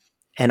that.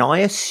 And I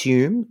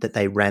assume that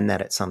they ran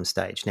that at some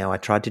stage. Now, I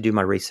tried to do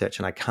my research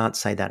and I can't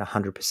say that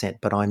 100%,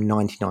 but I'm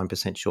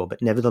 99% sure.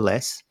 But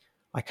nevertheless,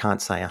 I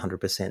can't say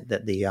 100%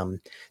 that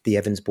the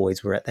Evans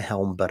boys were at the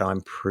helm, but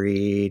I'm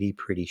pretty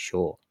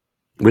sure.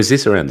 Was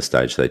this around the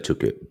stage they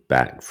took it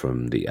back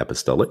from the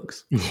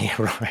Apostolics? Yeah,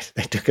 right.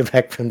 They took it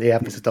back from the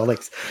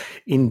Apostolics.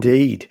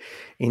 Indeed.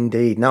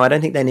 No, I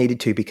don't think they needed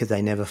to, because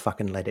they never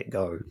fucking let it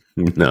go.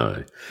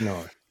 No.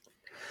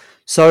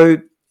 So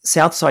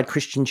Southside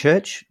Christian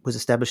Church was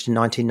established in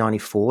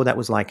 1994. That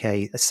was like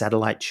a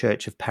satellite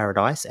church of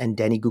Paradise, and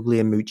Danny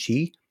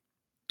Guglielmucci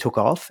took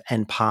off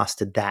and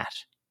pastored that.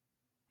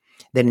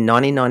 Then in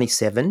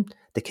 1997,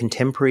 the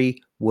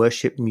contemporary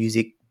worship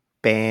music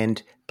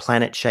band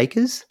Planet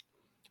Shakers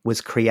was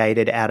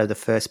created out of the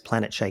first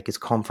Planet Shakers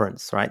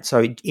conference, right?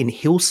 So in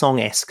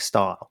Hillsong-esque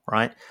style,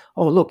 right?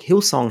 Oh, look,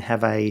 Hillsong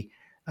have a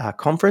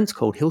conference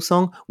called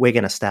Hillsong. We're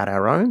going to start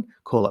our own,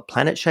 call it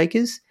Planet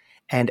Shakers.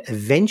 And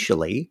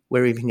eventually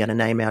we're even going to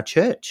name our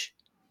church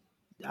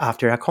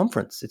after our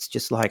conference. It's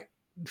just like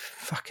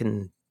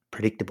fucking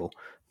predictable.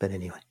 But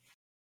anyway.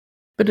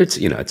 But it's,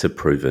 it's a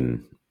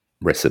proven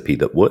recipe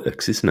that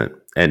works, isn't it?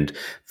 And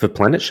for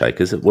Planet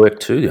Shakers, it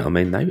worked too. I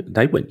mean,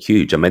 they went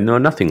huge. I mean, they were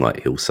nothing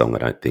like Hillsong, I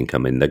don't think. I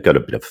mean, they've got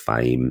a bit of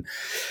fame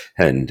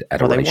and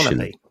adoration. Well, they want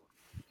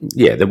to be.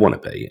 Yeah, they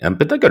want to be.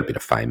 But they've got a bit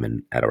of fame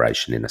and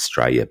adoration in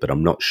Australia, but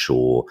I'm not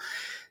sure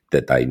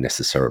that they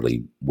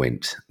necessarily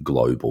went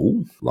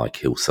global like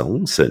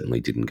Hillsong. Certainly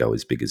didn't go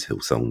as big as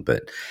Hillsong,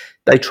 but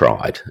they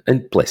tried,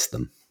 and bless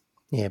them.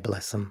 Yeah,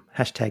 bless them.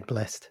 #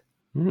 blessed.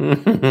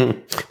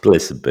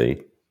 Blessed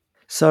be.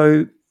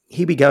 So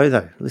here we go,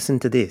 though. Listen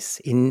to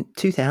this. In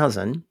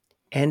 2000,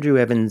 Andrew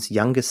Evans'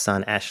 youngest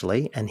son,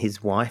 Ashley, and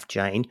his wife,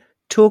 Jane,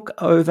 took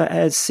over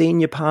as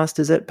senior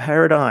pastors at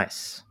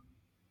Paradise.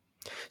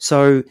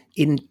 So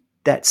in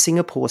that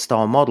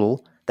Singapore-style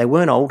model, they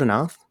weren't old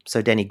enough,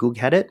 so Danny Goog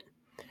had it.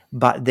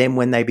 But then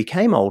when they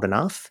became old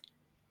enough,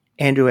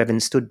 Andrew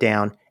Evans stood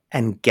down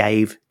and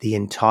gave the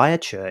entire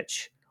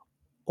church,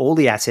 all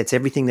the assets,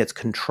 everything that's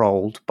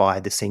controlled by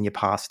the senior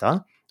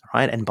pastor,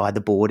 right, and by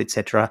the board,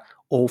 etc.,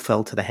 all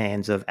fell to the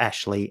hands of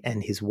Ashley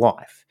and his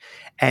wife.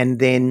 And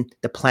then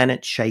the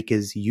Planet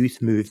Shakers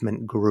youth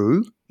movement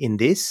grew in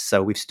this.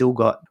 So we've still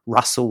got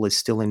Russell is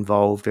still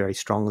involved very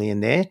strongly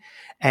in there.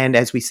 And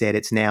as we said,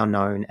 it's now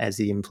known as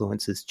the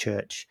Influencers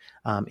Church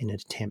in an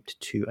attempt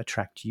to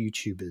attract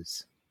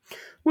YouTubers.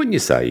 When you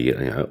say,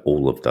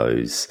 all of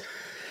those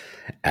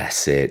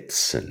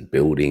assets and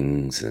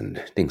buildings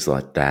and things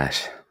like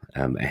that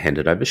are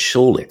handed over,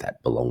 surely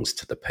that belongs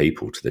to the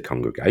people, to the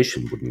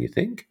congregation, wouldn't you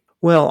think?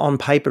 Well, on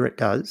paper it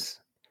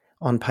does.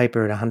 On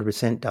paper it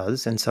 100%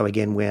 does. And so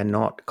again, we're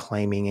not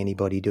claiming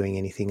anybody doing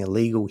anything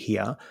illegal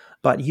here.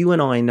 But you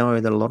and I know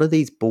that a lot of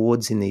these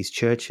boards in these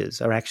churches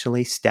are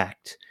actually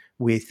stacked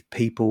with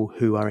people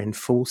who are in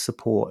full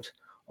support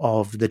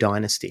of the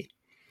dynasty.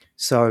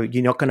 So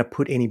you're not going to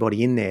put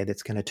anybody in there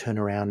that's going to turn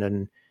around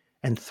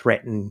and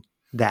threaten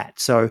that.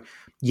 So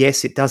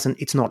yes,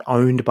 it's not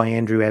owned by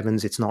Andrew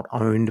Evans, it's not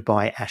owned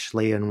by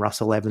Ashley and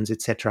Russell Evans,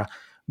 etc.,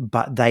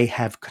 but they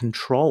have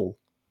control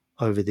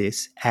over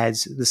this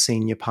as the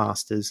senior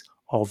pastors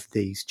of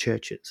these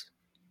churches.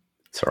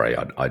 Sorry,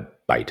 I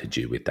baited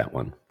you with that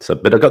one.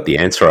 But I got the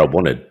answer I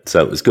wanted,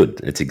 so it was good.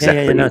 It's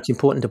exactly. Yeah, no, it's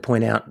important to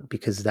point out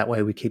because that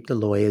way we keep the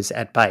lawyers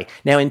at bay.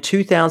 Now, in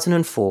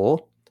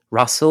 2004,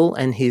 Russell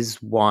and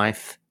his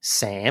wife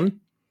Sam,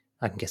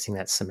 I'm guessing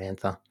that's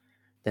Samantha.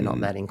 They're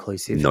not that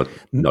inclusive.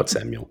 Not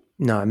Samuel.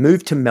 No,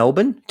 moved to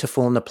Melbourne to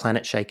form the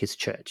Planet Shakers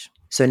Church.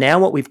 So now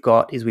what we've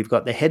got is we've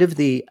got the head of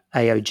the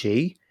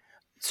AOG,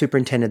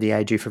 superintendent of the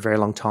AOG for a very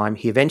long time.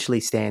 He eventually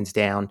stands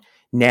down.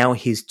 Now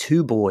his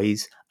two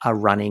boys are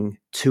running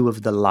two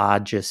of the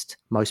largest,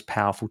 most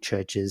powerful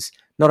churches,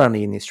 not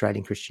only in the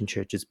Australian Christian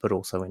churches, but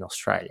also in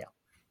Australia.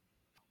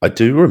 I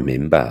do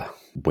remember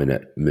when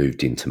it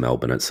moved into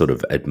Melbourne,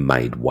 it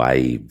made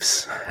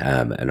waves,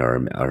 and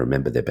I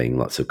remember there being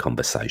lots of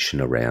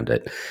conversation around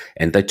it.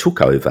 And they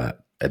took over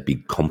a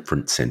big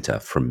conference centre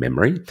from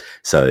memory,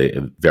 so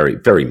very,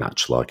 very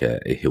much like a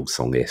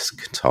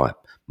Hillsong-esque type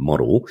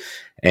model.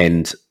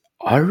 And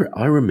I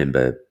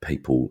remember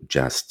people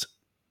just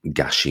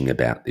gushing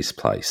about this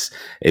place.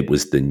 It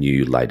was the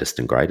new latest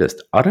and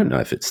greatest. I don't know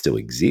if it still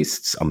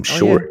exists. I'm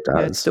sure it does.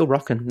 Yeah, it's still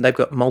rocking. They've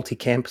got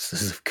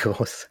multi-campuses, of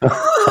course.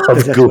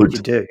 That's good. What you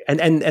do.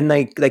 And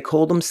they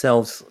call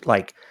themselves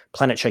like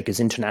Planet Shakers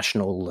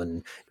International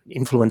and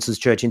Influencers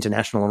Church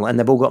International, and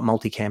they've all got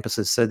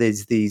multi-campuses. So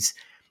there's these,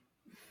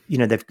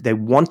 they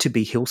want to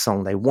be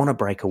Hillsong. They want to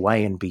break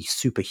away and be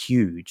super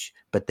huge,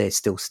 but they're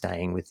still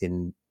staying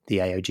within the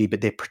AOG,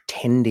 but they're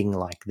pretending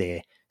like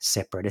they're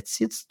separate.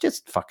 It's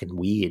just fucking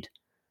weird.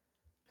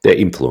 They're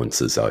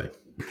influencers, though.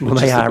 Well,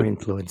 they are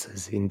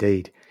influencers,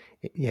 indeed.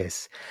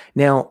 Yes.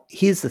 Now,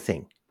 here's the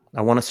thing.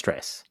 I want to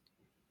stress.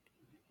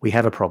 We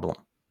have a problem.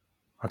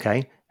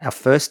 Okay? Our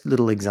first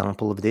little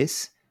example of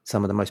this,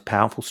 some of the most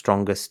powerful,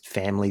 strongest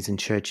families and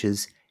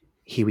churches,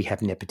 here we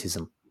have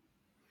nepotism.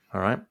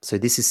 All right? So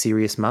this is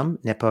serious, Mum.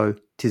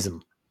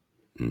 Nepotism.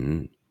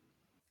 Mm.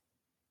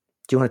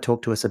 Do you want to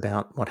talk to us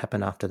about what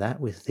happened after that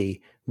with the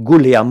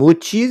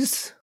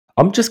Guglielmuccis?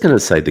 I'm just going to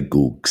say the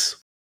Googs,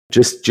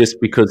 just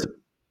because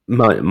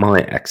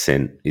my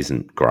accent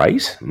isn't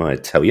great. My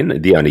Italian,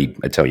 the only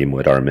Italian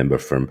word I remember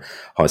from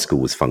high school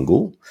was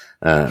fungul.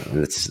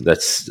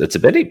 That's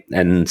about it.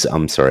 And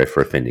I'm sorry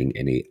for offending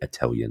any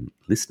Italian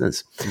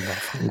listeners.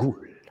 Fungul.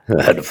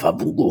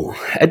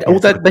 And all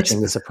that's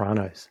The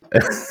Sopranos.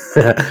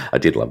 I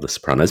did love The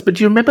Sopranos, but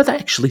do you remember they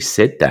actually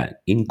said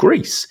that in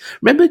Greece?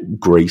 Remember,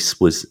 Greece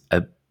was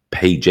a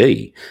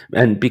PG,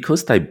 and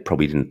because they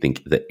probably didn't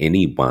think that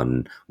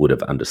anyone would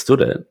have understood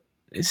it,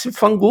 it's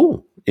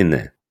fungul in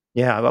there.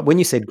 Yeah, but when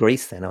you said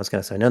Greece, then I was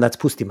going to say, no, that's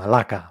Pusti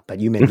Malaka, but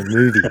you meant the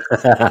movie.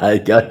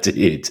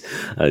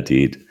 I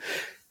did.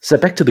 So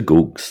back to the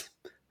Googs.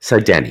 So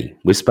Danny,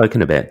 we've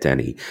spoken about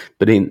Danny,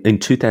 but in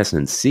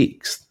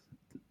 2006,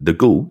 the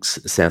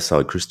Googs,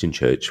 Southside Christian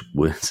Church,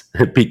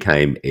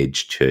 became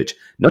Edge Church.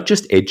 Not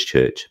just Edge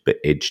Church, but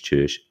Edge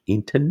Church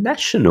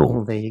International.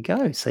 Well, there you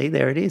go. See,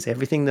 there it is.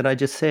 Everything that I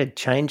just said.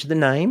 Change the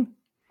name.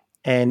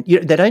 And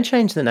they don't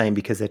change the name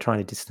because they're trying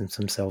to distance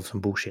themselves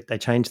from bullshit. They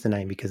change the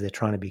name because they're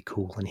trying to be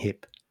cool and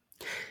hip.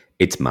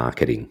 It's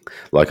marketing.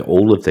 Like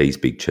all of these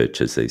big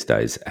churches these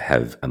days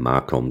have a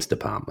marcoms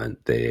department.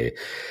 They're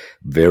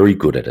very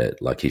good at it.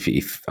 Like if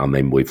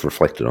we've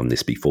reflected on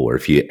this before.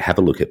 If you have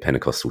a look at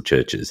Pentecostal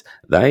churches,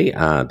 they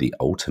are the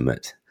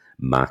ultimate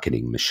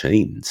marketing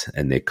machines,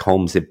 and their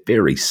comms are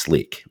very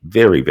slick,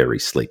 very, very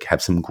slick,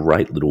 have some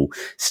great little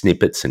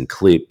snippets and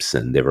clips,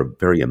 and they're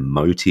very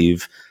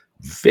emotive,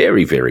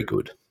 very, very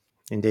good.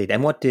 Indeed.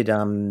 And what did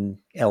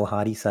El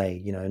Hardy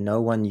say?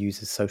 No one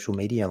uses social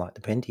media like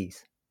the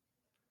Penties.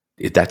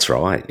 That's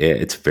right. Yeah,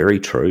 it's very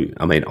true.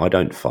 I mean, I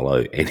don't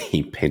follow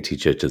any Penty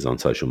churches on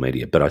social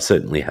media, but I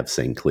certainly have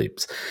seen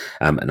clips.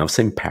 And I've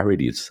seen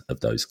parodies of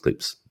those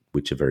clips,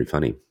 which are very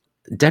funny.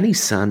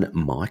 Danny's son,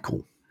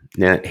 Michael.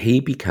 Now, he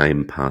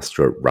became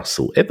pastor at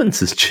Russell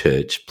Evans's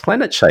church,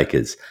 Planet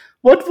Shakers.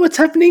 What's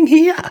happening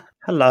here?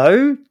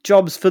 Hello,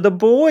 jobs for the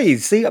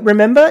boys. See,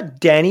 remember,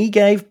 Danny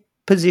gave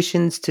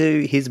positions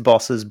to his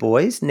boss's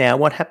boys. Now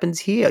what happens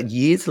here?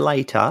 Years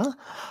later...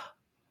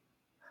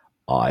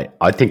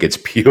 I think it's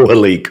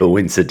purely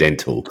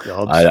coincidental.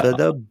 Jobs for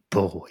the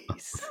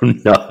boys.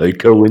 No,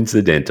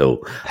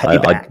 coincidental.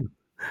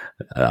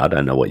 I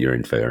don't know what you're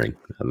inferring.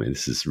 I mean,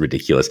 this is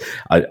ridiculous.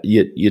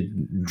 You're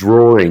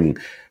drawing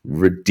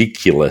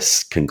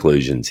ridiculous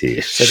conclusions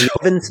here.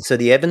 So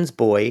the Evans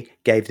boy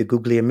gave the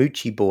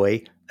Guglielmucci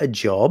boy a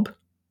job.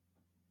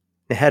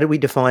 Now, how do we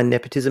define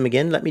nepotism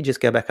again? Let me just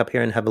go back up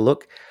here and have a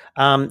look.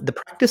 The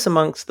practice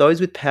amongst those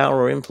with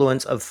power or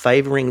influence of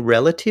favouring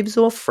relatives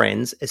or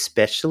friends,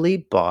 especially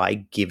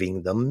by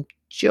giving them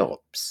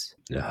jobs.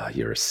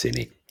 You're a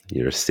cynic.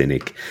 You're a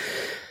cynic.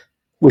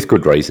 With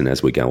good reason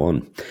as we go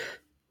on.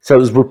 So it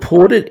was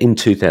reported in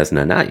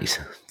 2008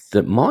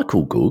 that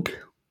Michael Goog,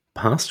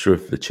 pastor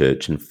of the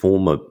church and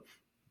former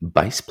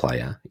bass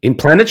player in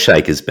Planet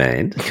Shakers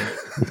band.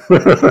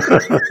 Not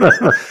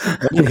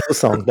in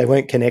Hillsong, they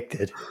weren't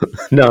connected.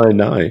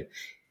 No.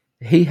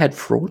 He had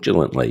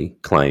fraudulently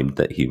claimed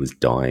that he was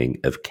dying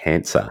of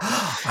cancer.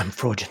 I'm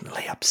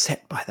fraudulently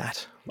upset by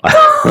that.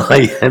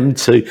 I am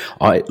too.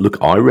 I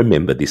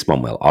remember this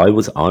one well. I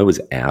was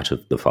out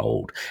of the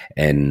fold,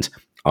 and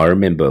I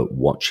remember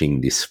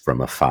watching this from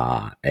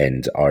afar,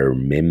 and I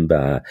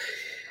remember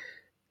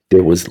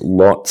there was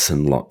lots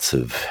and lots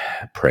of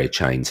prayer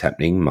chains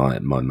happening. My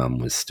mum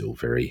was still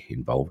very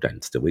involved,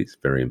 and still is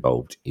very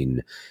involved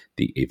in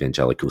the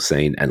evangelical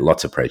scene, and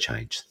lots of prayer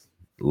chains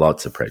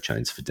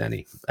for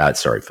Danny.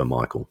 For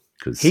Michael.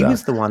 He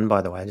was the one,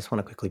 by the way, I just want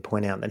to quickly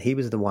point out that he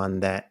was the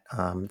one that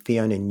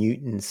Fiona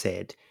Newton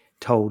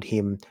told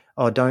him,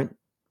 oh, don't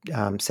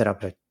set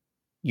up a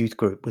youth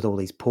group with all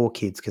these poor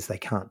kids because they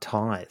can't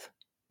tithe.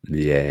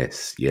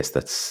 Yes,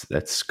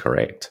 that's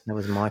correct. That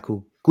was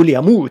Michael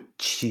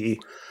Guglielmucci.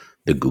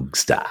 The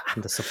Googster.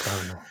 The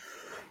soprano.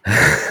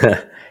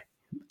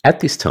 At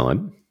this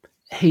time,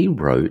 he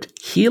wrote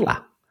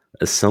Healer,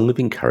 a song of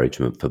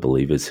encouragement for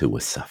believers who were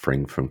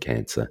suffering from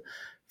cancer,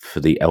 for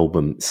the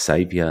album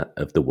Saviour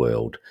of the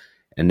World.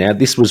 And now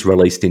this was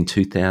released in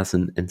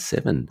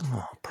 2007.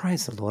 Oh,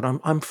 praise the Lord.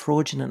 I'm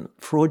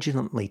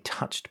fraudulently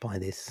touched by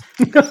this.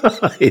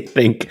 I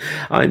think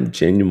I'm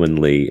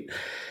genuinely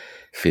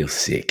feel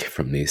sick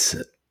from this.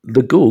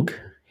 The Goog,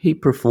 he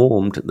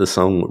performed the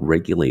song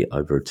regularly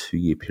over a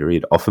 2-year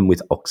period, often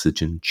with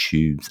oxygen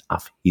tubes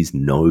up his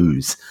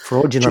nose.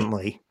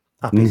 Fraudulently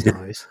up his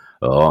nose.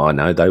 Oh,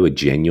 no, they were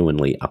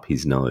genuinely up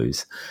his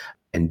nose.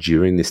 And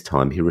during this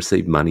time, he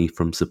received money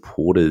from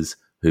supporters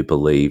who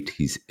believed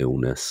his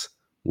illness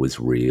was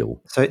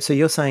real. So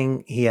you're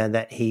saying here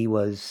that he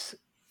was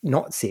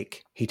not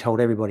sick. He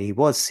told everybody he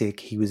was sick.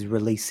 He was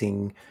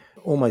releasing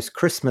almost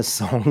Christmas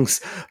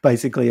songs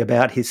basically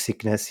about his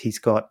sickness. He's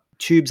got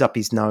tubes up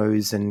his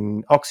nose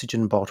and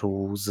oxygen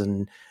bottles,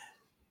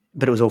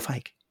 but it was all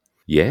fake.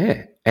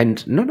 Yeah,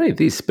 and not only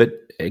this, but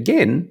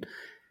again,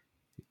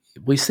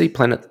 we see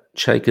Planet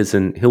Shakers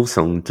and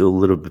Hillsong do a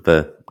little bit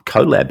of a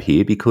collab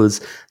here,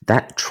 because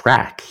that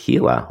track,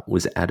 Healer,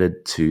 was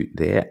added to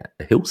their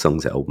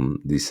Hillsong's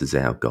album, This Is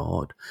Our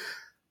God,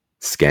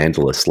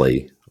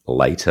 scandalously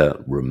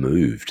later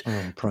removed.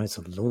 Oh, praise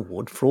the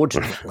Lord.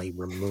 Fraudulently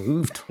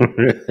removed.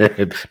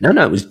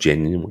 No, it was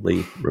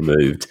genuinely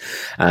removed.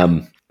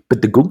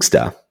 But the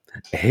Googster,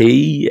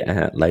 he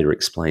later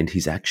explained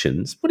his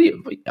actions.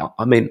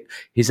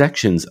 His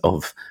actions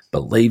of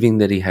believing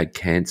that he had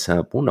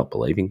cancer, well, not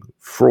believing,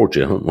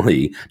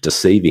 fraudulently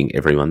deceiving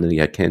everyone that he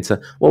had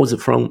cancer. What was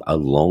it from? A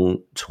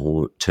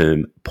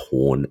long-term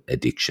porn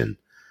addiction.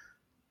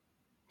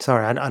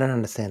 Sorry, I don't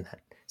understand that.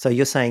 So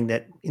you're saying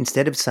that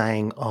instead of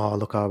saying, oh,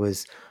 look, I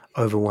was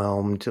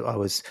overwhelmed, I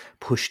was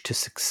pushed to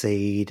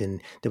succeed,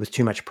 and there was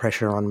too much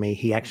pressure on me,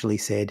 he actually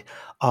said,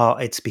 oh,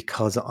 it's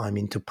because I'm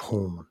into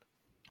porn.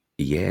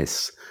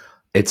 Yes,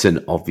 it's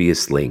an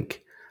obvious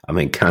link. I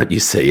mean, can't you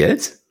see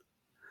it?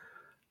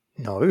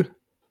 No.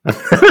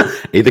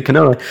 Either can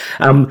I.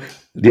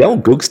 The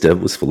old Googster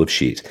was full of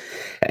shit,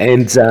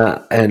 and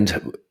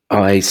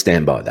I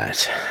stand by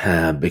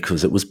that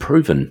because it was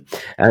proven.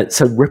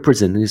 So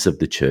representatives of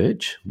the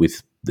church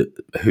with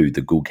who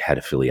the Goog had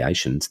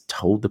affiliations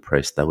told the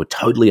press they were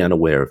totally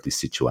unaware of this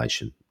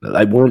situation.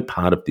 They weren't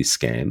part of this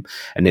scam.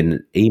 And in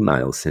an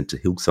email sent to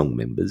Hillsong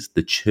members,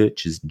 the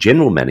church's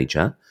general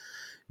manager,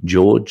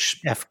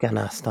 George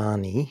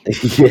Afghanistani.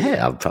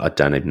 Yeah, I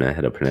don't even know how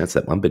to pronounce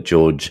that one, but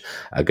George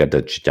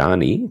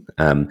Agadajani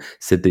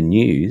said the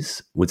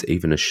news was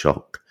even a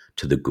shock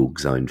to the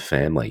Goog's own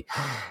family.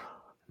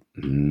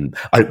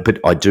 But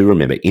I do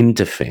remember, in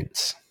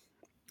defence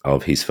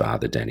of his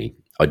father, Danny,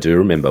 I do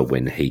remember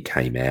when he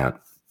came out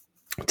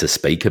to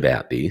speak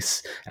about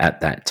this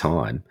at that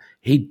time,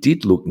 he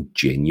did look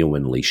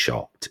genuinely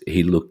shocked.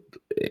 He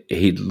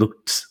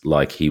looked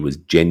like he was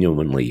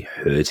genuinely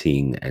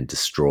hurting and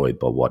destroyed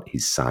by what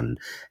his son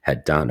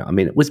had done. I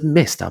mean, it was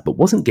messed up. It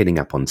wasn't getting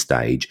up on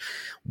stage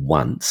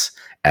once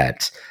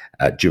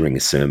during a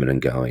sermon and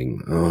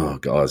going, oh,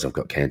 guys, I've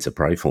got cancer,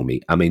 pray for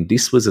me. I mean,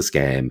 this was a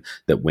scam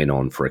that went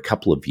on for a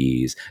couple of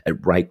years.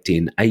 It raked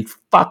in a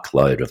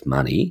fuckload of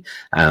money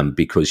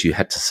because you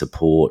had to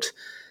support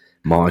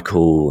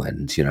Michael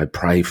and,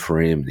 pray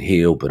for him and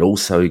heal, but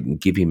also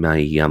give him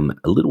a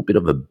little bit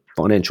of a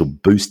financial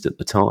boost at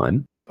the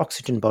time.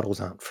 Oxygen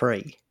bottles aren't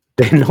free.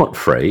 They're not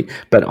free,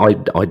 but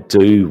I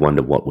do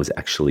wonder what was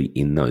actually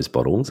in those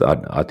bottles.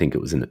 I think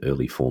it was an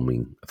early form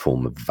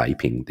of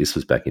vaping. This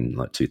was back in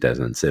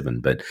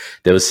 2007, but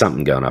there was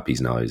something going up his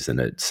nose, and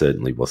it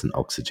certainly wasn't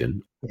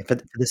oxygen. Yeah, for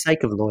the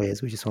sake of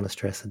lawyers, we just want to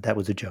stress that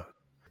was a joke.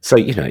 So,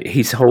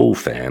 his whole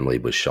family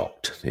was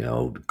shocked, the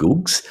old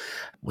Googs.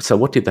 So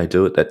what did they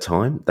do at that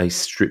time? They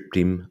stripped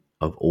him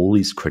of all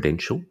his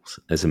credentials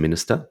as a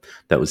minister.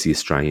 That was the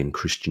Australian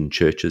Christian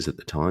churches at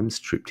the time,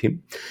 stripped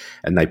him.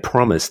 And they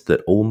promised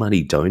that all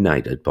money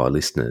donated by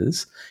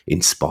listeners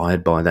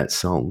inspired by that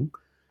song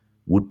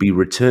would be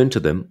returned to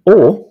them,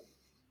 or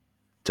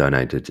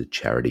donated to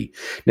charity.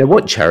 Now,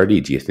 what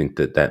charity do you think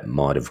that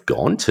might have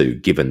gone to,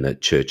 given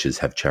that churches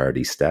have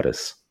charity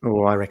status?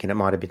 Well, I reckon it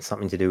might have been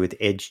something to do with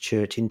Edge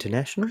Church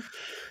International,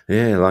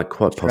 Yeah, like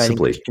quite Australian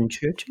possibly. Christian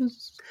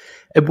Churches.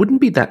 It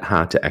wouldn't be that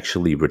hard to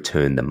actually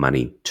return the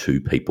money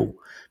to people,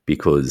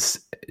 because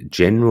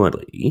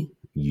generally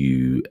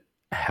you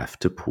have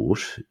to put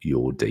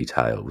your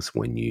details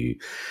when you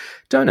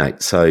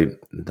donate. So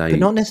But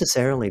not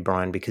necessarily,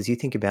 Brian, because you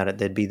think about it,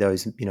 there'd be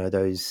those,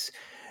 those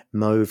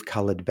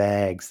mauve-coloured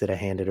bags that are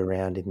handed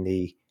around in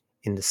the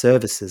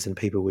services, and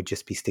people would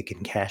just be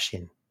sticking cash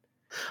in.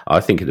 I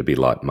think it'd be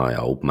like my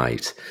old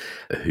mate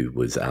who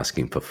was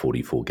asking for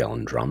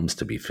 44-gallon drums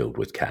to be filled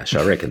with cash.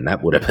 I reckon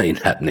that would have been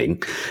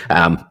happening.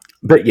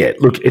 But yeah,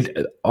 look,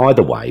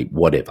 either way,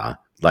 whatever.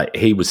 Like,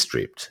 he was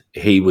stripped.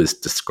 He was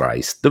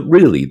disgraced.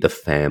 Really, the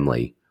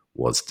family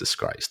was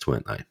disgraced,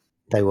 weren't they?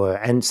 They were.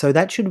 And so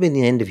that should have been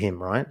the end of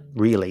him, right?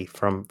 Really,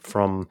 from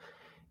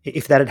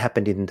if that had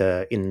happened in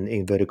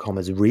inverted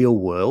commas real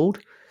world,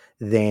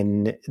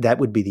 then that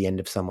would be the end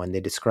of someone.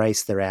 They're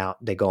disgraced, they're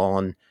out, they're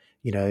gone,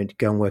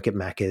 go and work at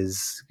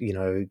Macca's,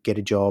 get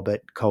a job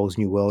at Coles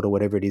New World or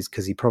whatever it is,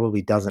 because he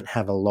probably doesn't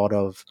have a lot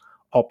of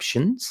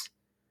options.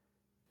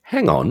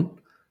 Hang on.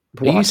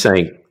 What?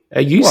 Are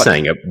you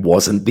saying it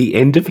wasn't the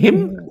end of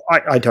him?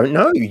 I don't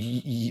know.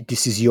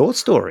 This is your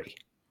story.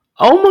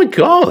 Oh my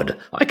God.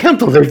 I can't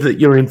believe that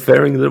you're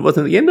inferring that it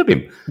wasn't the end of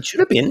him. It should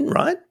have been,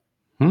 right?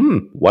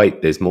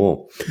 Wait, there's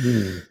more.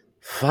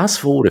 Fast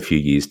forward a few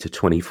years to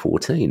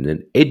 2014,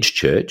 and Edge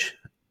Church,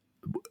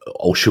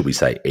 or should we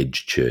say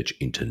Edge Church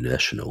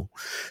International,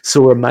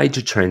 saw a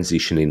major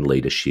transition in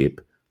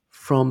leadership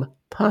from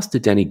Pastor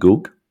Danny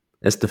Goog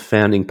as the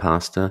founding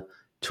pastor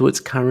to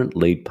its current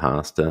lead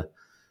pastor,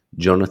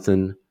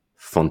 Jonathan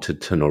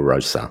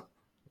Fontanorosa,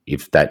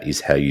 if that is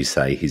how you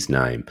say his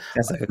name.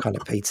 Sounds like a kind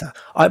of pizza.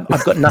 I've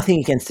got nothing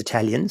against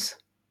Italians,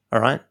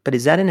 all right? But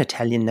is that an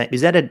Italian name?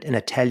 Is that an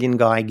Italian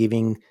guy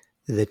giving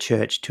the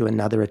church to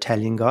another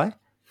Italian guy?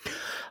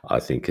 I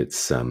think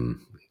it's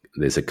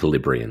there's a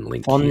Calabrian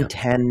link here.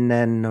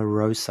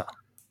 Fontanorosa.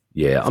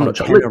 Yeah, I'm not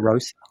sure.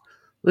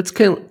 Let's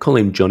call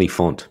him Johnny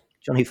Font.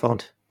 Johnny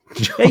Font.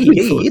 Hey,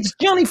 it's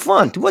Johnny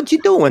Font. What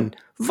you doing?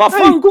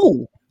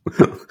 Vafangul.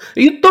 Are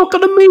you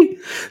talking to me?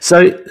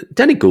 So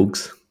Danny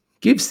Googs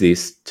gives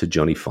this to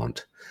Johnny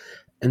Font,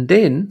 and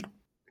then...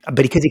 But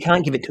because he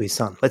can't give it to his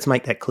son. Let's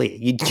make that clear.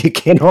 You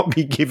cannot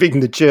be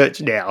giving the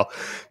church now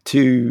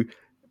to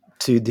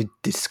the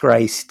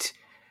disgraced,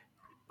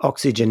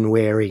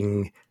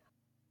 oxygen-wearing,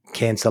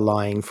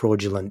 cancer-lying,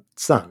 fraudulent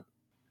son.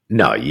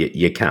 No,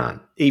 you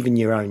can't. Even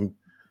your own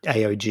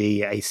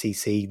AOG,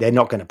 ACC, they're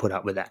not going to put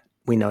up with that.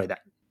 We know that.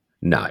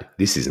 No,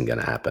 this isn't going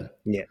to happen.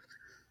 Yeah.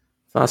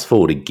 Fast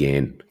forward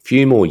again, a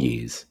few more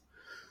years.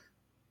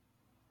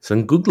 So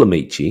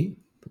Guglielmici,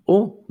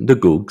 or the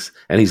Googs,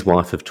 and his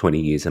wife of 20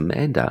 years,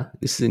 Amanda,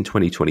 this is in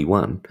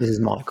 2021. This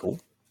is Michael.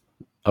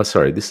 Oh,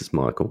 sorry, this is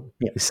Michael.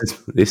 Yep.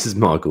 This is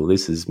Michael.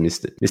 This is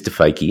Mr.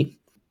 Fakey.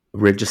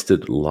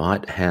 Registered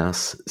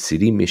Lighthouse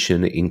City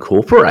Mission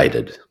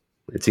Incorporated.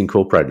 It's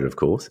incorporated, of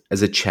course,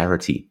 as a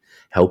charity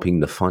helping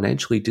the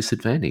financially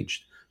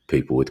disadvantaged,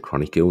 people with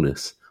chronic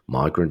illness,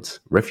 migrants,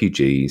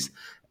 refugees,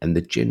 and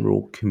the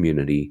general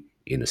community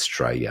in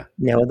Australia.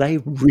 Now, are they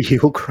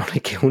real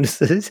chronic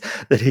illnesses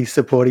that he's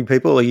supporting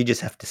people, or you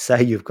just have to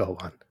say you've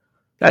got one?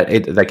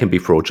 They can be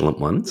fraudulent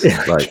ones.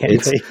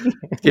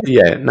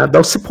 Yeah, no,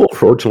 they'll support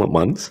fraudulent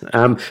ones.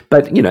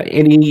 But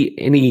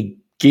any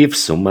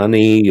gifts or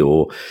money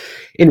or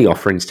any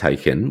offerings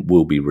taken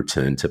will be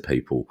returned to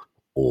people.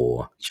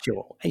 Or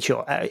sure,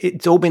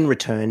 it's all been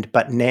returned,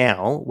 but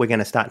now we're going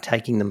to start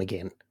taking them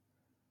again.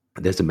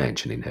 There's a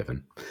mansion in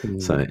heaven,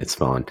 so it's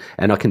fine.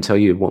 And I can tell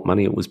you what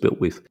money it was built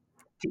with.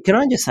 Can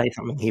I just say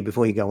something here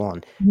before you go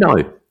on? No.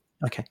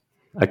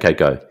 Okay,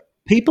 go.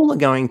 People are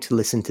going to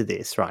listen to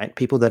this, right?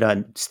 People that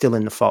are still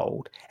in the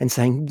fold and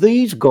saying,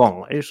 these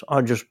guys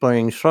are just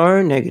being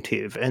so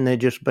negative and they're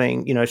just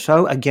being,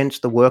 so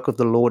against the work of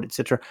the Lord,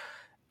 etc.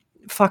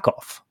 Fuck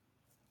off.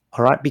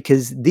 All right?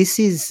 Because this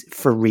is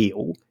for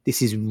real.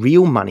 This is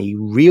real money,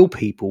 real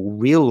people,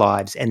 real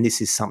lives, and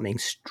this is something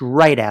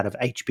straight out of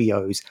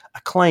HBO's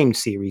acclaimed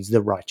series,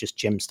 The Righteous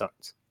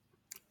Gemstones.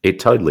 It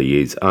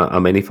totally is. I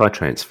mean, if I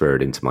transfer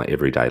it into my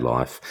everyday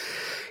life,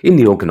 in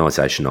the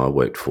organisation I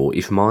worked for,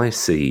 if my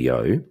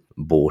CEO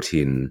brought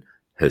in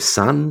her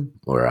son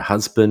or her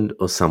husband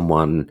or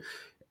someone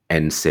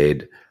and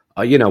said,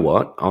 oh, you know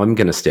what, I'm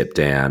going to step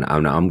down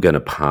and I'm going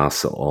to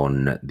pass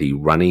on the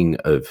running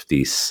of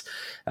this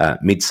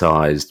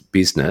mid-sized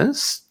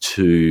business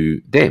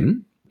to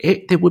them,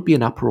 there would be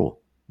an uproar.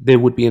 There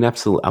would be an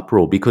absolute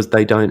uproar because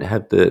they don't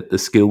have the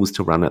skills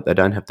to run it. They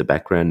don't have the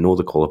background nor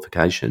the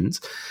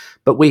qualifications.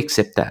 But we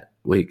accept that.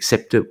 We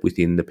accept it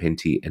within the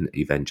Penty and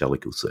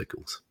evangelical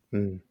circles.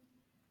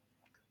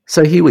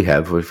 So here we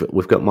have,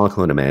 we've got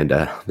Michael and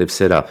Amanda. They've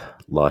set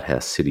up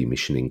Lighthouse City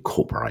Mission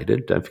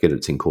Incorporated. Don't forget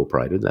it's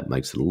incorporated. That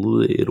makes it a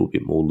little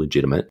bit more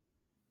legitimate.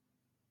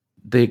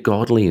 Their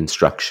godly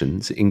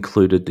instructions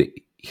included that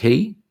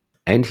he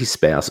and his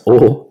spouse,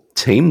 or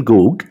Team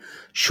Goog,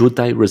 should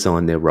they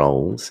resign their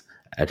roles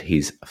at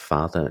his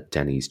father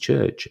Danny's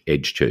church,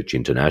 Edge Church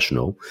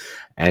International,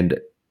 and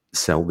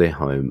sell their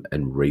home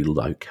and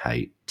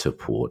relocate to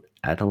Port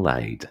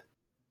Adelaide?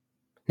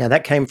 Now,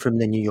 that came from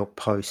the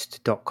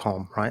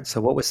NewYorkPost.com, right?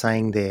 So what we're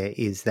saying there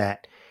is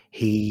that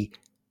he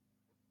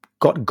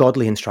got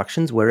godly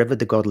instructions, wherever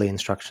the godly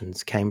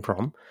instructions came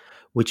from,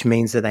 which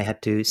means that they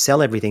had to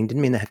sell everything.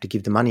 Didn't mean they have to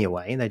give the money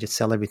away. They just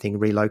sell everything,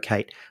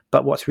 relocate.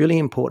 But what's really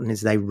important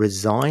is they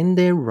resigned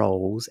their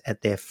roles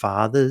at their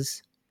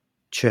father's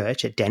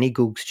church, at Danny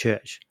Goog's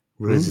church.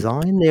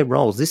 Resign their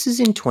roles. This is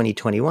in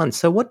 2021.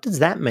 So what does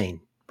that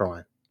mean,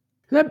 Brian?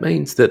 That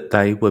means that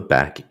they were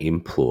back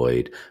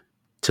employed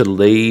to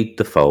lead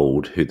the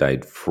fold who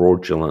they'd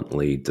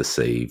fraudulently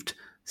deceived.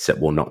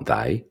 Well, not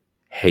they.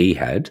 He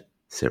had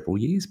several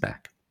years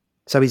back.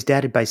 So his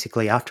dad had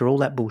basically, after all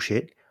that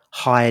bullshit,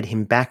 hired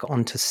him back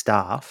onto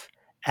staff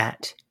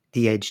at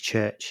the Edge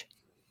Church.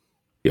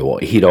 Yeah, well,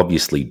 he'd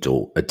obviously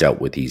dealt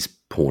with his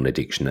porn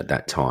addiction at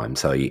that time,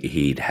 so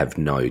he'd have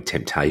no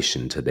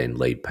temptation to then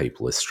lead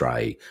people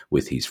astray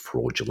with his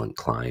fraudulent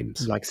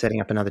claims. Like setting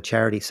up another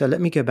charity. So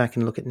let me go back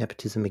and look at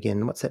nepotism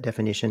again. What's that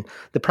definition?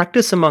 The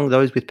practice among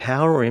those with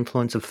power or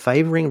influence of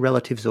favouring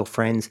relatives or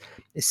friends,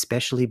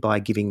 especially by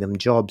giving them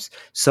jobs.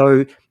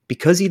 So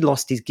because he'd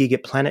lost his gig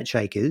at Planet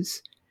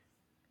Shakers,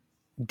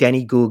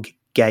 Danny Goog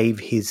gave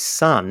his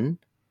son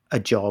a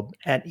job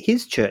at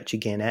his church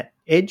again, at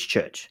Edge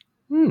Church.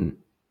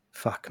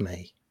 Fuck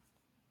me.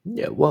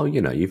 Yeah, well,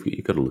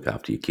 you've got to look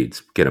after your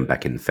kids, get them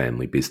back in the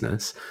family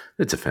business.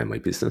 It's a family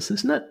business,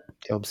 isn't it?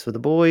 Jobs for the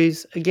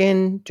boys.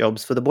 Again,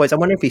 jobs for the boys. I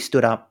wonder if he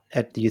stood up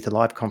at the Youth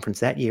Alive conference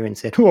that year and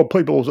said, oh,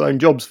 people saying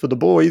jobs for the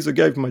boys. I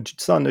gave my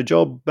son a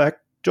job back,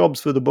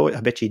 jobs for the boys.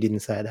 I bet you he didn't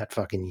say it that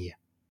fucking year.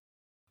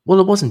 Well,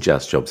 it wasn't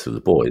just jobs for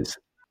the boys.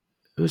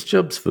 It was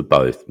jobs for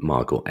both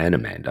Michael and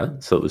Amanda.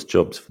 So it was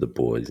jobs for the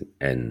boys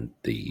and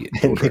the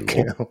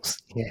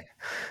girls. Yeah,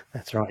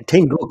 that's right.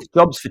 Team Goog.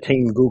 Jobs for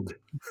Team Goog.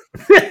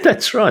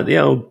 That's right, the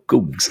old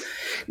Googs.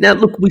 Now,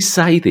 look, we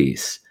say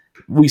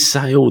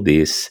all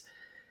this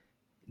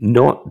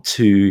not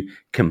to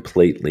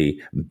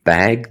completely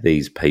bag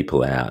these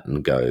people out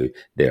and go,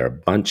 they're a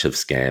bunch of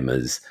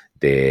scammers,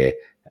 they're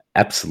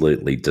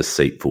absolutely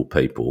deceitful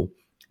people.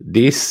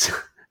 This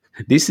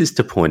is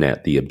to point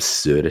out the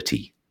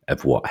absurdity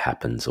of what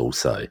happens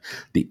also,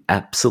 the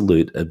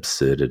absolute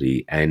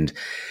absurdity. And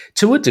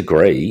to a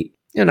degree,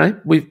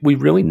 we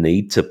really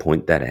need to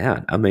point that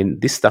out. I mean,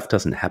 this stuff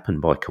doesn't happen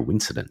by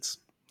coincidence.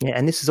 Yeah,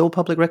 and this is all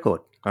public record,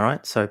 all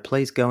right? So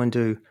please go and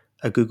do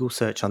a Google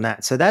search on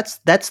that. So that's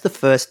the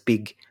first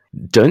big...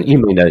 Don't you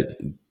mean a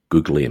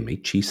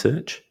Guglielmici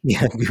search?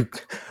 Yeah, do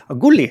a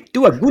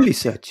Googly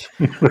search.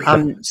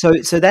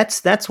 So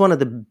that's one of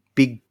the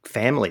big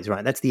families,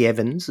 right? That's the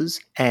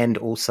Evanses, and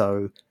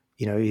also...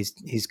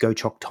 his Go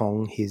Chok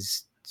Tong,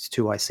 his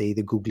 2IC,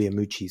 the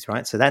Guglielmuccis,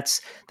 right? So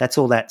that's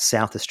all that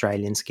South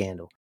Australian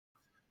scandal.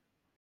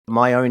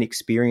 My own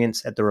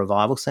experience at the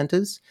revival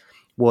centres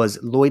was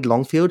Lloyd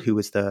Longfield, who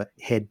was the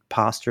head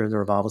pastor of the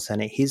revival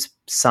centre. His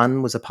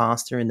son was a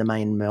pastor in the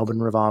main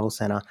Melbourne Revival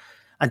Centre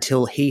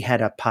until he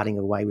had a parting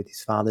away with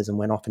his fathers and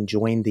went off and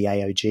joined the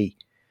AOG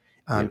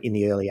in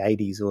the early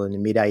 80s or in the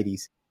mid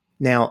 80s.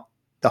 Now,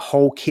 the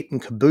whole kit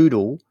and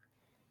caboodle,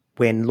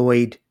 when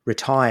Lloyd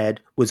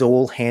retired, was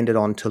all handed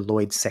on to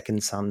Lloyd's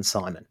second son,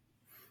 Simon.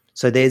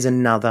 So there's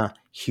another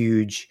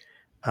huge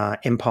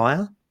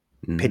empire,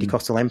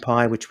 Pentecostal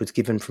empire, which was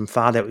given from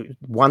father.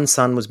 One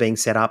son was being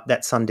set up.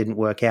 That son didn't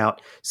work out,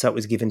 so it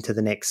was given to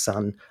the next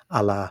son,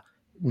 a la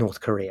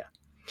North Korea.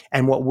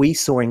 And what we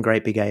saw in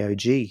Great Big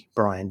AOG,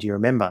 Brian, do you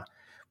remember?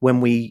 When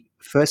we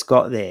first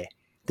got there,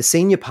 the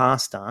senior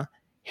pastor,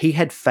 he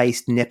had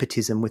faced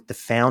nepotism with the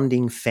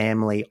founding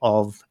family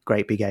of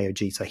Great Big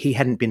AOG. So he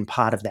hadn't been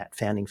part of that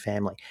founding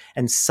family.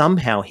 And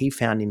somehow he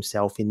found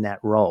himself in that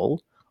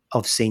role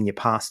of senior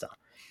pastor.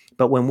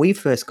 But when we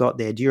first got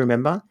there, do you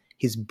remember?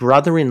 His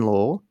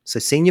brother-in-law, so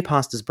senior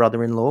pastor's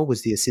brother-in-law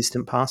was the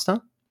assistant pastor.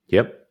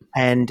 Yep.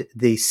 And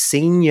the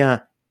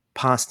senior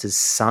pastor's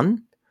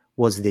son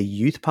was the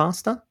youth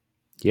pastor.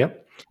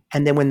 Yep.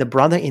 And then when the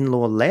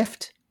brother-in-law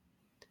left,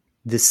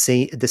 the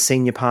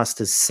senior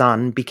pastor's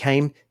son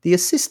became the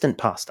assistant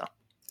pastor.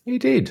 He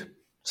did.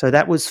 So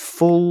that was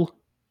full.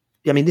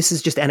 I mean, this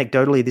is just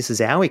anecdotally, this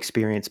is our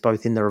experience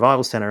both in the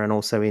Revival Centre and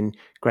also in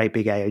Great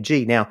Big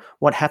AOG. Now,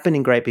 what happened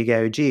in Great Big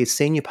AOG is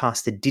senior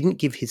pastor didn't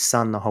give his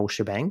son the whole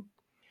shebang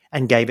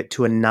and gave it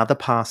to another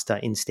pastor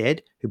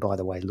instead, who, by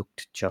the way,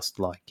 looked just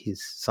like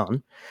his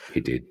son.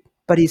 He did.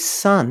 But his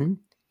son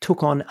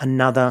took on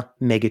another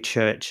mega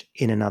church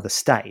in another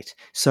state.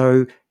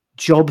 So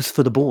jobs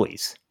for the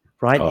boys,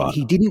 right? Oh.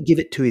 He didn't give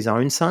it to his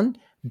own son,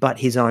 but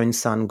his own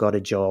son got a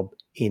job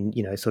in,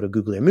 sort of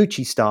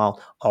Guglielmucci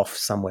style off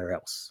somewhere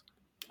else.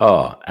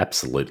 Oh,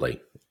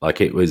 absolutely. Like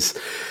it was,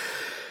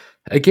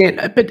 again,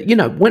 but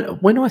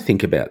when I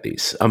think about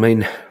this, I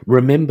mean,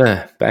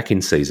 remember back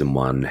in season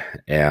 1,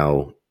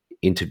 our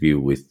interview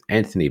with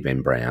Anthony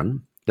Van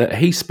Brown, that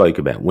he spoke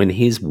about when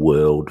his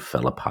world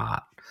fell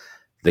apart.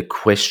 The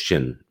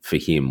question for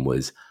him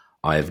was,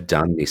 I have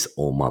done this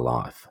all my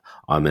life.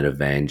 I'm an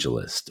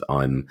evangelist.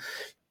 I'm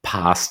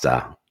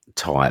pastor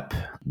type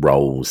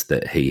roles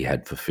that he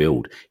had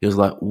fulfilled. He was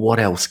like, what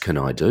else can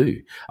I do?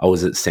 I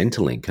was at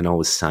Centrelink and I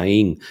was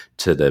saying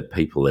to the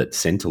people at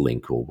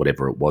Centrelink or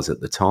whatever it was at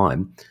the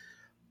time,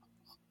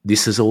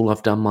 this is all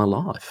I've done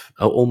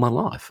all my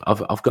life.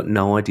 I've got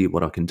no idea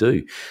what I can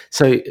do.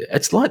 So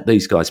it's like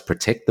these guys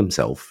protect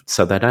themselves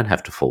so they don't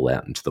have to fall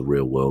out into the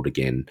real world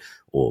again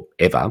or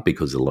ever,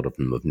 because a lot of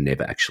them have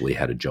never actually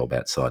had a job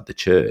outside the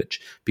church,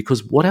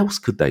 because what else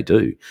could they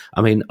do?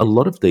 I mean, a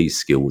lot of these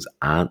skills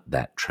aren't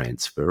that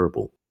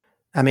transferable.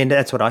 I mean,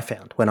 that's what I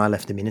found. When I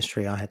left the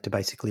ministry, I had to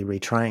basically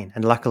retrain.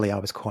 And luckily, I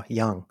was quite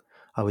young.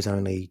 I was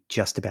only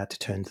just about to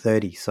turn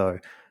 30. So,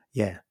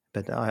 yeah,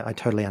 but I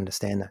totally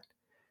understand that.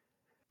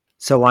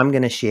 So I'm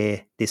going to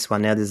share this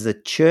one. Now, there's a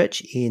church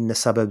in the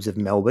suburbs of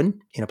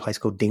Melbourne in a place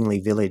called Dingley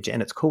Village,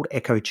 and it's called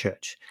Echo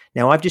Church.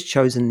 Now, I've just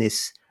chosen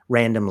this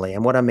randomly.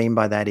 And what I mean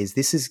by that is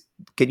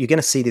you're going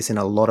to see this in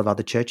a lot of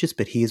other churches,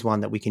 but here's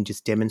one that we can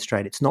just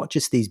demonstrate. It's not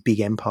just these big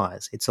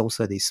empires. It's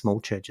also these small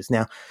churches.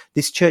 Now,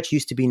 this church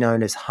used to be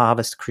known as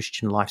Harvest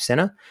Christian Life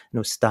Centre, and it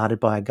was started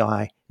by a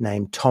guy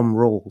named Tom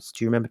Rawls.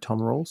 Do you remember Tom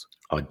Rawls?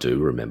 I do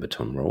remember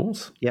Tom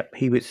Rawls. Yep,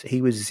 he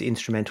was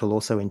instrumental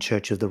also in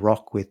Church of the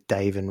Rock with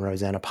Dave and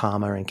Rosanna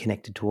Palmer and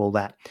connected to all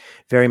that.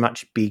 Very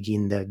much big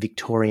in the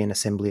Victorian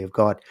Assembly of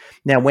God.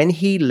 Now, when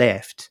he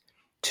left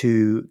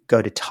to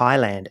go to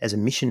Thailand as a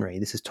missionary,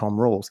 this is Tom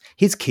Rawls,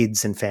 his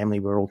kids and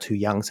family were all too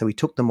young, so he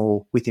took them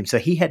all with him. So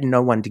he had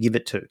no one to give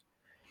it to.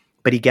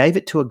 But he gave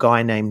it to a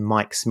guy named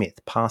Mike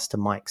Smith, Pastor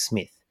Mike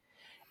Smith.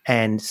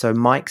 And so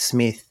Mike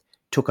Smith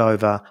took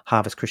over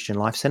Harvest Christian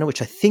Life Centre,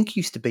 which I think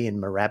used to be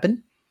in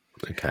Moorabbin.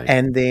 Okay.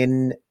 And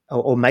then,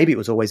 or maybe it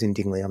was always in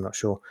Dingley, I'm not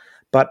sure.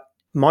 But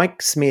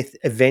Mike Smith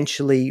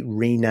eventually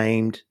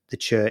renamed the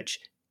church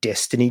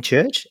Destiny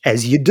Church,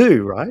 as you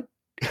do, right?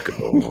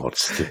 God,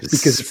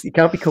 because it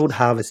can't be called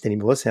Harvest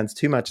anymore. It sounds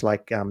too much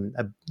like a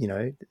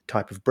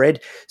type of bread.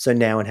 So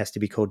now it has to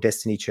be called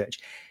Destiny Church.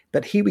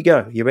 But here we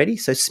go. You ready?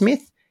 So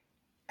Smith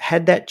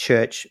had that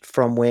church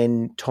from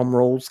when Tom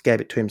Rawls gave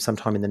it to him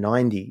sometime in the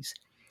 90s.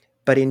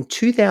 But in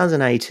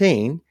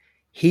 2018,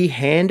 he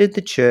handed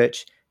the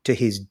church to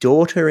his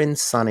daughter and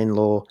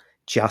son-in-law,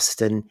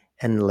 Justin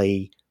and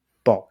Lee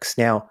Box.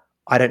 Now,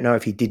 I don't know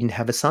if he didn't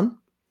have a son,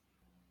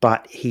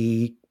 but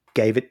he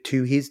gave it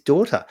to his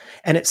daughter.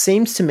 And it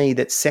seems to me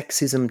that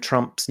sexism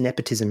trumps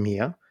nepotism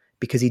here,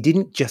 because he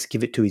didn't just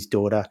give it to his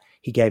daughter,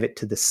 he gave it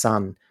to the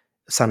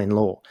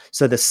son-in-law.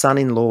 So the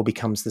son-in-law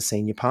becomes the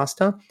senior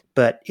pastor,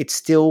 but it's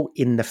still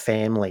in the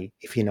family,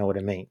 if you know what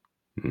I mean.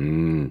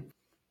 Mm.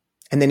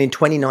 And then in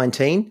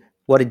 2019,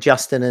 what did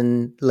Justin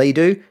and Lee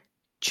do?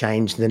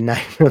 Change the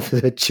name of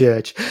the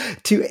church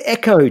to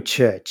Echo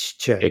Church.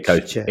 Echo.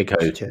 Church.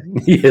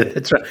 Yeah,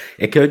 that's right.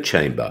 Echo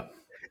Chamber.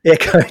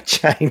 Echo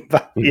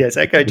Chamber. Yes,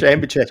 Echo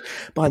Chamber Church.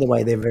 By the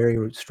way, they're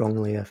very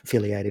strongly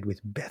affiliated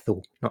with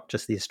Bethel, not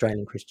just the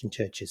Australian Christian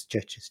churches.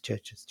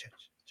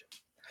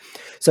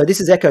 So this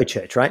is Echo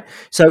Church, right?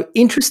 So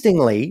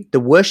interestingly,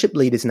 the worship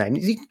leader's name,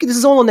 this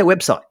is all on their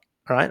website,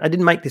 all right? I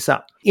didn't make this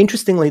up.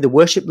 Interestingly, the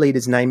worship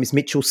leader's name is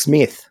Mitchell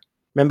Smith.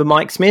 Remember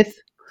Mike Smith?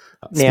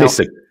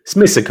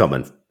 Smith's a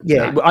common.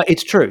 Yeah, no.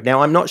 It's true.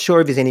 Now, I'm not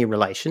sure if there's any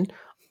relation.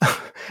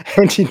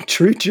 And in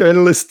true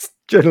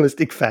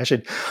journalistic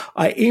fashion,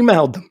 I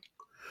emailed them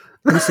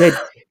and said,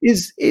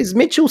 is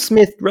Mitchell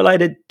Smith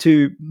related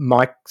to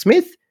Mike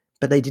Smith?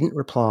 But they didn't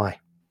reply.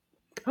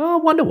 Oh,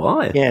 I wonder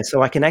why. Yeah,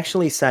 so I can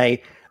actually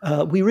say,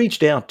 we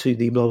reached out to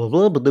the blah, blah,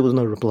 blah, but there was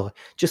no reply,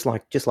 just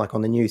like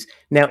on the news.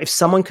 Now, if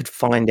someone could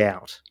find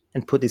out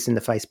and put this in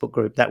the Facebook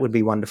group, that would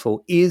be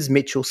wonderful. Is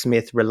Mitchell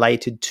Smith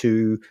related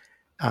to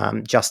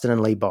Justin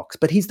and Lee Box?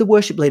 But he's the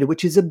worship leader,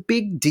 which is a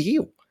big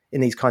deal in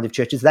these kinds of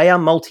churches. They are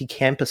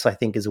multi-campus, I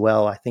think, as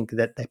well. I think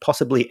that they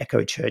possibly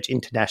Echo Church,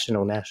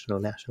 international,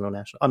 national.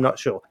 I'm not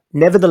sure.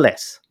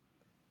 Nevertheless,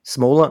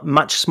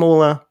 much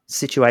smaller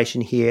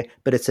situation here,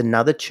 but it's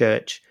another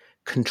church.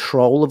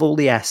 Control of all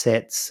the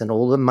assets and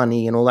all the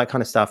money and all that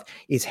kind of stuff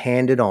is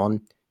handed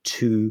on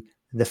to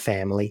the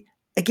family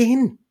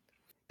again.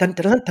 Dun,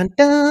 dun, dun,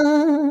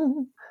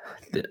 dun,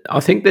 dun. I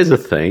think there's a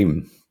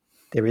theme.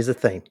 There is a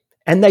theme.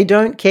 And they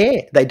don't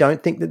care. They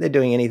don't think that they're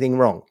doing anything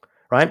wrong,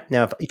 right?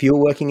 Now, if you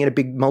were working at a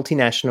big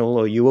multinational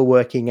or you were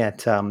working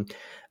at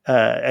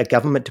a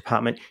government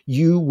department,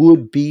 you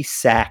would be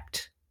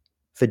sacked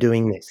for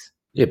doing this.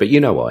 Yeah, but you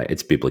know why?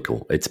 It's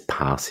biblical. It's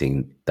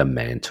passing the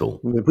mantle,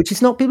 which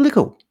is not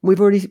biblical. We've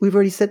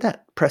already said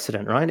that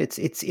precedent, right?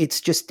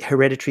 It's just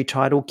hereditary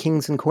title,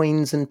 kings and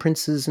queens and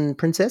princes and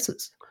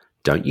princesses.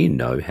 Don't you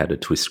know how to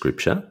twist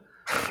scripture?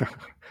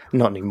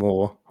 Not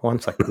anymore.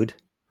 Once I could.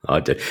 I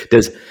do.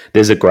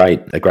 There's a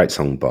great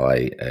song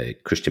by a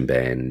Christian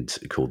band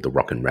called the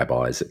Rockin'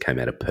 Rabbis that came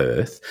out of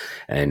Perth,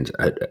 and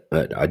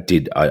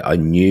I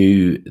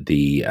knew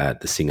the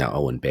singer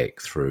Owen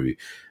Beck through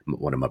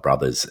one of my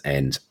brothers,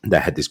 and they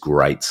had this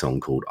great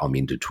song called "I'm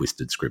Into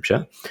Twisted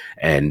Scripture,"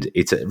 and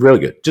it's really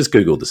good. Just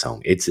Google the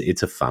song. It's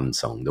a fun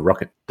song. The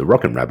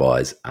Rockin'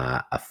 Rabbis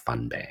are a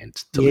fun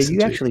band to Yeah, listen you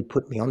to. actually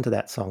put me onto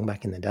that song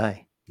back in the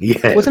day.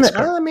 Yeah, Wasn't it's it?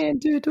 great. Oh man,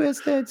 do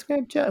twisted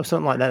scripture or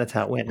something like that. That's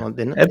how it went.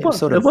 Didn't it? It It was was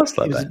sort it of. was It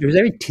like was. that. It was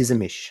very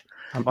tismish.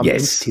 I'm into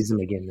Yes.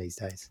 tism again these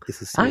days. This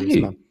is Are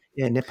serious, mum.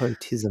 you? Yeah,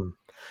 nepotism.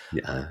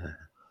 Yeah.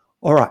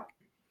 All right,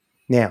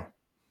 now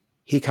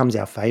here comes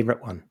our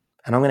favourite one,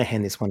 and I'm going to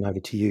hand this one over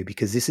to you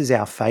because this is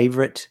our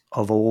favourite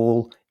of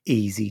all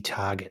easy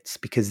targets.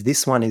 Because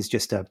this one is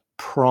just a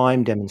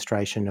prime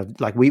demonstration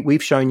of like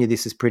we've shown you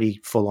this is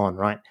pretty full on,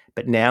 right?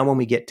 But now when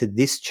we get to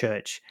this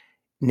church,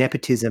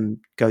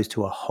 nepotism goes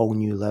to a whole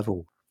new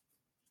level.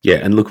 Yeah,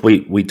 and look,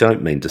 we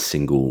don't mean to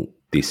single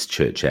this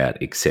church out,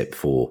 except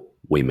for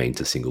we mean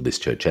to single this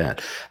church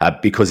out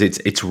because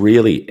it's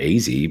really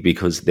easy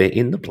because they're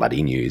in the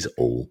bloody news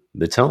all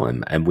the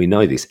time, and we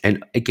know this.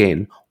 And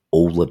again,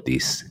 all of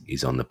this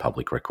is on the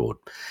public record.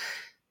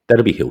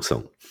 That'll be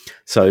Hillsong.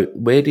 So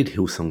where did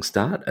Hillsong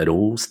start? It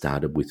all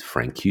started with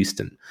Frank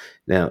Houston.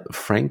 Now,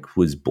 Frank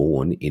was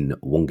born in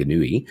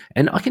Wanganui,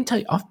 and I can tell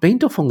you, I've been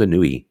to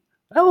Wanganui.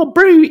 Oh,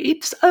 bro,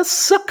 it's a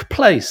suck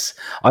place.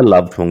 I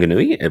loved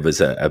Wanganui. It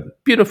was a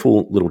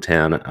beautiful little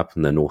town up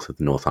in the north of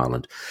the North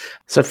Island.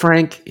 So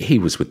Frank, he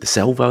was with the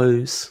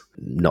Salvos.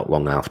 Not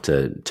long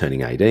after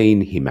turning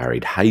 18, he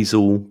married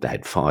Hazel. They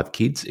had 5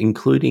 kids,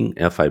 including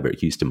our favourite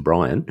Houston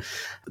Brian.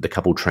 The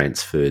couple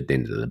transferred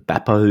then to the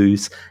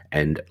Bappos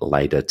and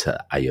later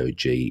to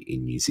AOG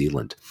in New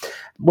Zealand.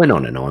 Went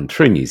on and on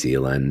through New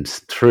Zealand,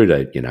 through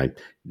to,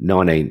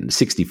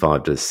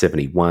 1965 to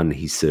 71,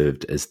 he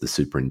served as the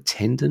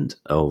superintendent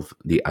of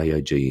the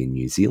AOG in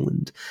New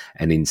Zealand.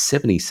 And in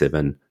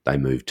 77, they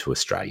moved to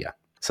Australia.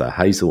 So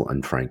Hazel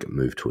and Frank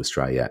moved to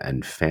Australia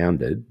and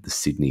founded the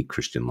Sydney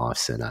Christian Life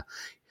Centre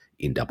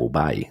in Double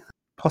Bay.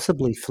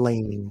 Possibly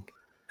fleeing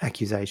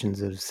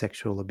accusations of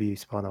sexual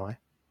abuse, by the way.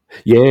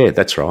 Yeah,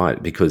 that's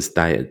right, because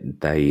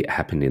they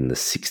happened in the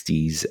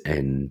 60s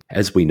and,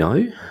 as we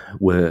know,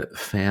 were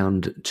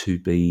found to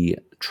be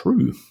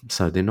true.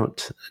 So they're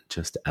not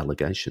just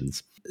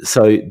allegations.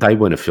 So they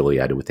weren't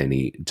affiliated with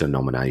any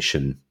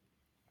denomination,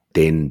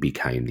 then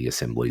became the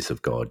Assemblies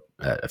of God,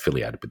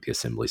 affiliated with the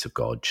Assemblies of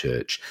God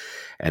Church,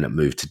 and it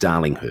moved to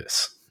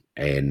Darlinghurst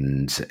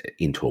and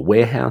into a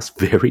warehouse,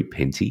 very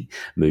penty,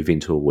 move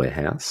into a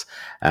warehouse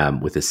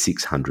with a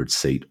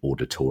 600-seat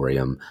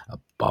auditorium, a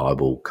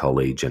Bible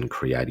college and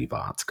creative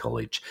arts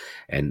college,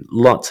 and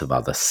lots of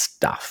other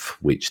stuff,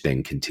 which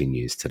then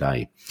continues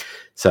today.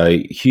 So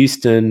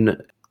Houston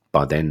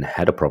by then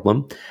had a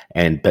problem,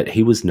 but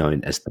he was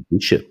known as the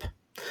bishop,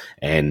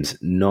 and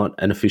not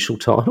an official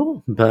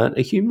title, but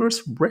a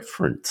humorous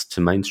reference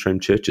to mainstream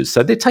churches.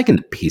 So they're taking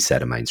the piss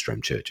out of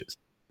mainstream churches.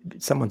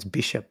 Someone's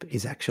bishop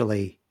is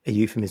actually a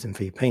euphemism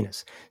for your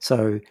penis.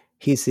 So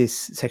here's this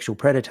sexual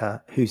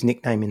predator whose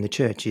nickname in the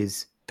church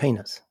is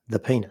Penis, the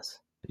Penis.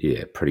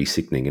 Yeah, pretty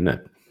sickening, isn't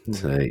it?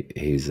 So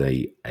he's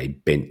a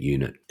bent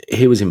unit.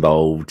 He was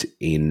involved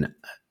in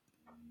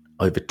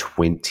over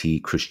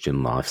 20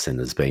 Christian life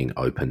centres being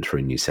opened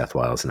through New South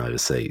Wales and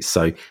overseas.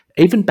 So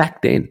even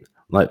back then,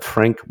 like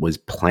Frank was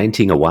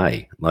planting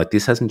away. Like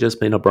this hasn't just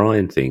been a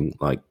Brian thing.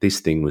 Like this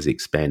thing was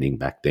expanding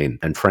back then.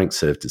 And Frank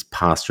served as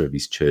pastor of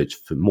his church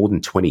for more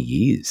than 20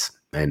 years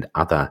and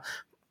other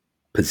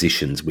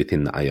positions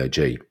within the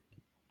AOG.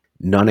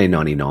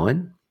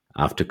 1999,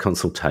 after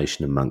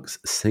consultation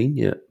amongst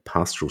senior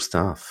pastoral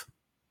staff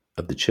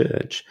of the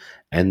church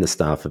and the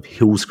staff of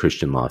Hills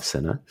Christian Life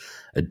Centre,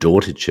 a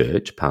daughter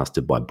church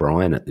pastored by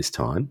Brian at this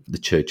time, the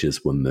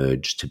churches were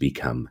merged to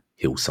become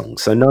Hillsong.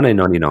 So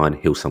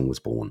 1999, Hillsong was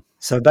born.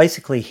 So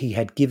basically he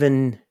had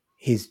given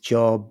his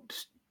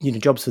jobs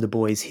for the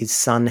boys. His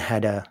son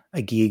had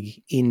a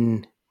gig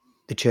in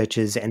the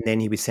churches, and then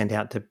he was sent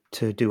out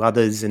to do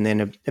others, and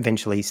then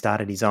eventually he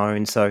started his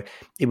own. So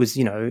it was,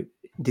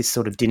 this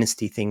sort of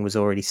dynasty thing was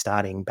already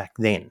starting back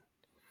then.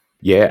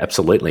 Yeah,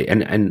 absolutely.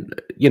 And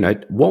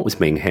what was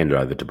being handed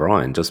over to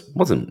Brian just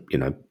wasn't,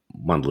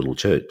 one little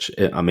church.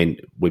 I mean,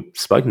 we've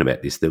spoken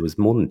about this. There was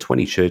more than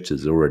 20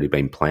 churches already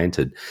been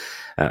planted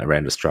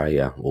around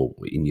Australia or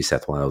in New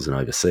South Wales and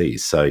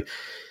overseas. So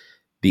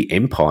the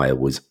empire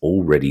was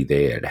already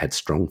there. It had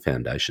strong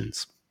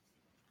foundations.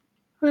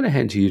 I'm going to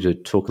hand to you to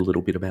talk a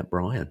little bit about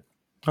Brian.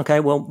 Okay,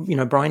 well,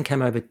 Brian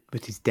came over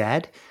with his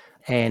dad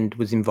and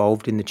was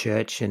involved in the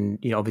church, and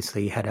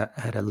obviously had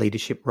a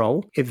leadership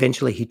role.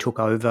 Eventually, he took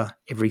over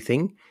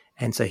everything,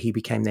 and so he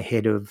became the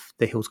head of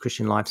the Hills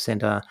Christian Life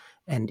Centre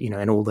and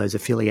and all those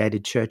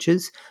affiliated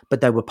churches. But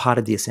they were part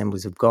of the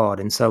Assemblies of God,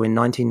 and so in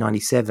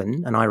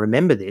 1997, and I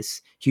remember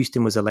this,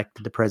 Houston was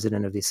elected the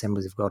president of the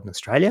Assemblies of God in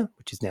Australia,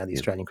 which is now the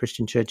Australian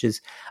Christian Churches,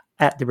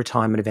 at the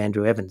retirement of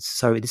Andrew Evans.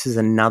 So this is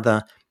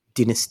another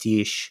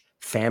dynasty-ish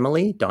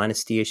family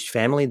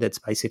that's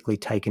basically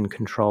taken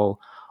control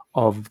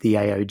of the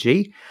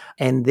AOG.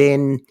 And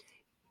then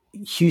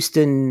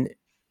Houston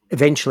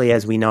eventually,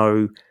 as we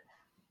know,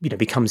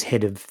 becomes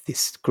head of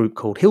this group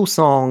called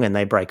Hillsong, and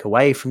they break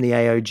away from the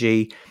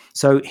AOG.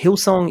 So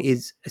Houston,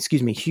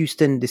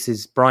 this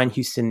is Brian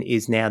Houston,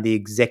 is now the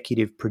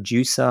executive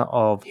producer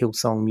of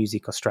Hillsong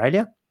Music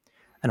Australia.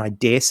 And I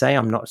dare say,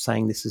 I'm not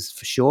saying this is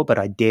for sure, but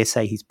I dare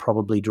say he's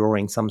probably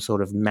drawing some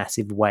sort of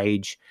massive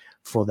wage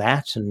for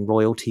that and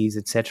royalties,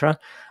 etc.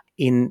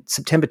 In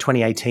September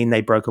 2018,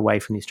 they broke away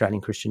from the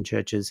Australian Christian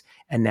churches,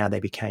 and now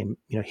they became,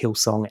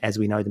 Hillsong as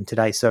we know them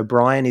today. So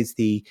Brian is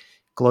the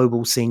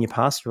global senior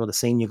pastor, or the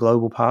senior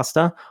global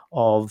pastor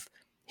of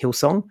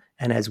Hillsong.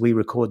 And as we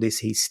record this,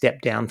 he's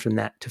stepped down from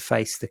that to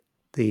face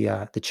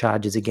the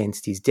charges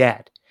against his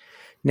dad.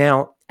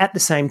 Now, at the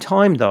same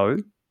time, though,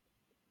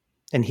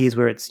 and here's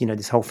where it's,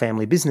 this whole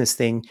family business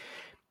thing,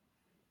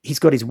 he's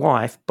got his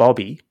wife,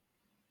 Bobby,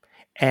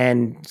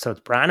 and so it's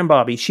Brian and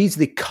Bobby. She's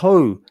the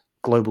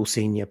co-global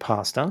senior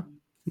pastor.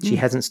 She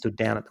hasn't stood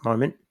down at the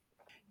moment.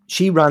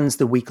 She runs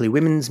the weekly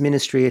women's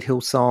ministry at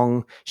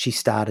Hillsong. She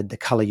started the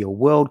Colour Your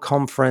World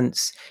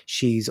conference.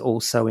 She's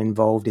also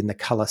involved in the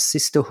Colour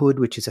Sisterhood,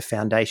 which is a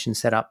foundation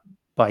set up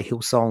by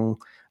Hillsong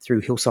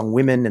through Hillsong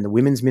Women and the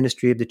women's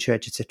ministry of the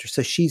church, etc.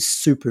 So she's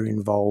super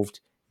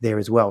involved there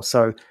as well.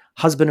 So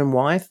husband and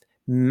wife,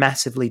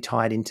 massively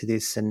tied into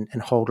this and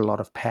hold a lot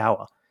of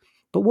power.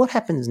 But what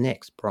happens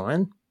next,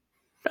 Brian?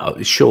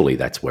 Oh, surely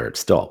that's where it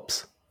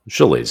stops.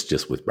 Surely it's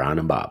just with Brian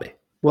and Barbie.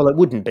 Well, it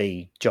wouldn't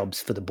be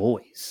jobs for the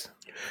boys.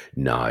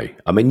 No.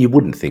 I mean, you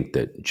wouldn't think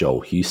that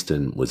Joel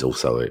Houston was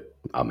also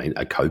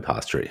a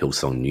co-pastor at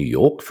Hillsong New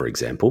York, for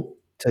example.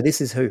 So this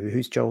is who?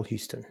 Who's Joel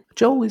Houston?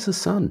 Joel is a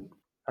son.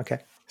 Okay.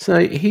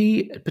 So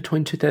he,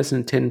 between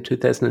 2010 and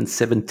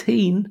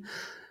 2017,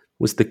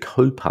 was the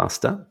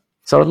co-pastor.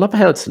 So I love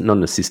how it's not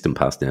an assistant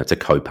pastor now, it's a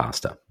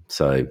co-pastor.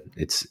 So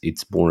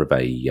it's more of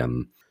a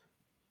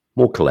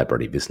more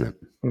collaborative, isn't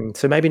it?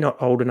 So maybe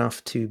not old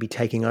enough to be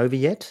taking over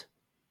yet,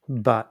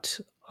 but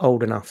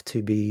old enough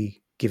to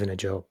be given a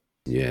job.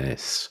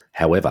 Yes.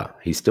 However,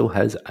 he still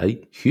has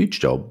a huge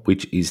job,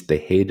 which is the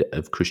head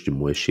of Christian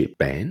worship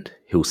band,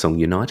 Hillsong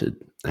United.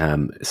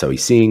 So he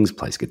sings,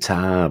 plays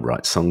guitar,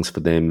 writes songs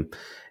for them.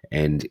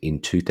 And in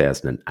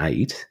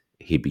 2008,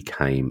 he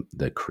became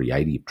the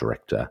creative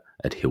director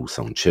at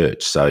Hillsong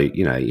Church. So,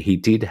 he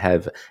did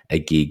have a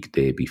gig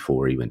there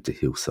before he went to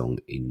Hillsong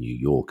in New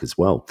York as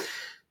well.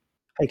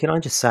 Hey, can I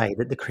just say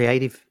that the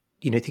creative,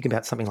 think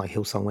about something like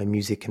Hillsong where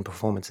music and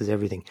performance is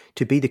everything.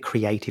 To be the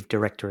creative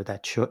director of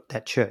that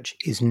church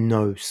is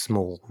no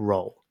small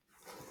role.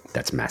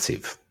 That's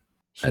massive.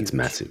 Huge. That's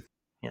massive.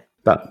 Yeah.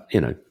 But,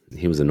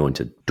 he was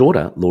anointed.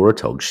 Daughter, Laura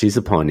Toggs, she's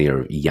a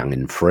pioneer of Young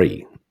and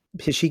Free.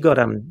 She got,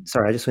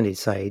 sorry, I just wanted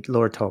to say,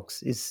 Laura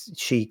Toggs,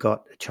 she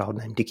got a child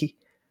named Dickie?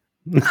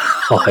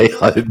 I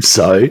hope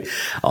so.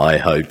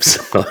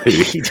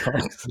 She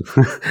does.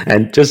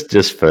 And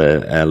just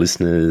for our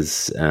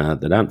listeners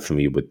that aren't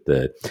familiar with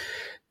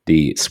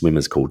the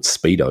swimmers called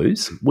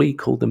Speedos, we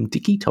call them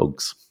Dickie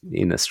Togs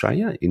in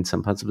Australia, in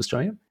some parts of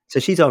Australia. So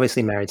she's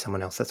obviously married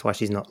someone else. That's why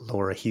she's not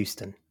Laura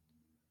Houston.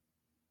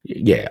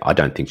 Yeah, I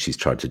don't think she's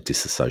tried to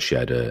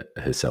disassociate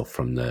herself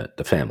from the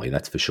family,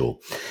 that's for sure.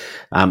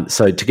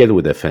 So together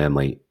with her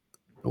family,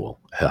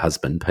 well, her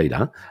husband,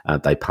 Peter,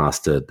 they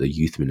pastored the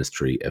youth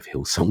ministry of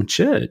Hillsong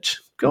Church.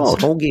 God.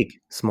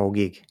 Small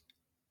gig.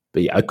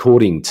 But yeah,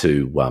 according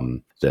to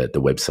the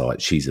website,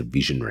 she's a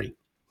visionary.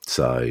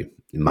 So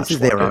much this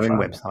is like their own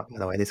father. website, by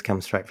the way. This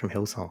comes straight from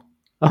Hillsong.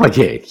 Oh,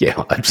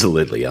 yeah,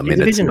 absolutely. I mean, She's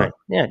a it's visionary.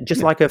 not,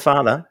 just like her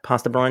father,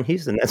 Pastor Brian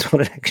Houston. That's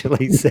what it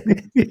actually says.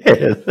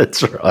 Yeah,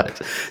 that's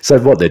right. So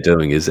what they're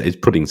doing is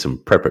putting some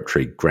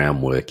preparatory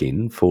groundwork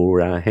in for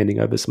handing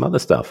over some other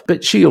stuff.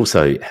 But she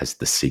also has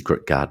the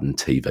Secret Garden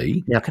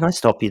TV. Now, can I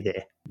stop you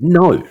there?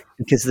 No.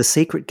 Because the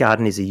Secret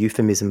Garden is a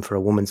euphemism for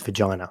a woman's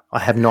vagina. I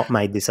have not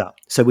made this up.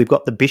 So we've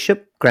got the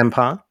bishop,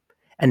 grandpa,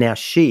 and now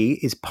she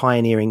is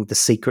pioneering the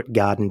Secret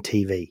Garden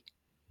TV.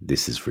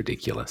 This is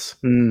ridiculous.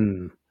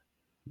 Mm.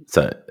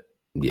 So,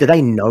 yeah. Do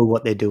they know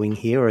what they're doing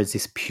here, or is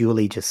this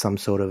purely just some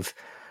sort of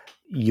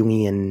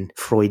Jungian,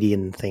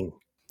 Freudian thing?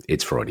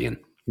 It's Freudian.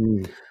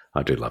 Mm.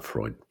 I do love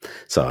Freud.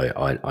 So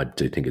I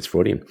do think it's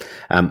Freudian.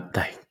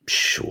 They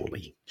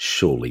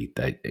surely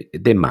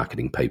their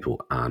marketing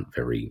people aren't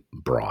very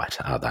bright,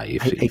 are they?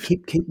 Hey,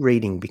 keep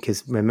reading,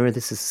 because remember,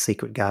 this is a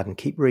Secret Garden.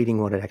 Keep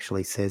reading what it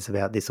actually says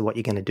about this, or what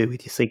you're going to do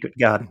with your Secret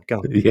Garden. Go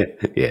on. Yeah,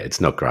 it's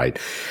not great.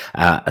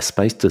 A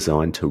space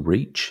designed to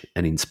reach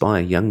and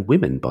inspire young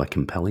women by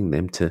compelling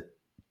them to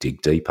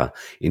dig deeper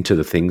into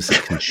the things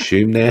that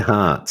consume their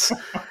hearts.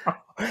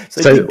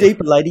 So dig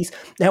deeper, ladies.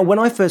 Now, when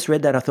I first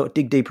read that, I thought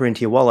dig deeper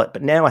into your wallet,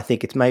 but now I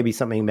think it's maybe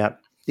something about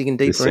digging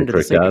deeper into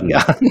the Secret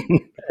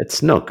Garden.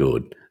 It's not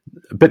good.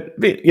 But,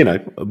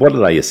 what are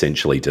they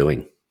essentially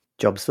doing?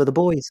 Jobs for the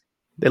boys.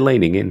 They're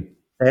leaning in.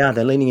 They are.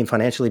 They're leaning in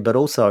financially, but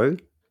also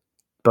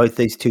both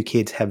these two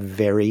kids have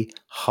very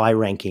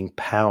high-ranking,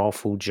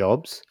 powerful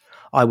jobs.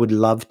 I would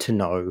love to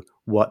know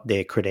what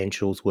their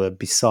credentials were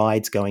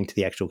besides going to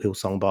the actual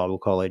Hillsong Bible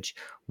College.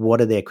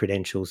 What are their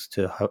credentials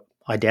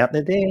I doubt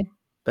they're there.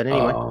 But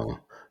anyway, Oh,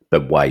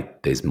 but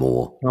wait, there's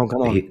more. oh,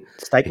 come on.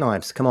 Steak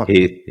knives, come on.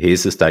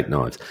 Here's the steak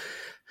knives.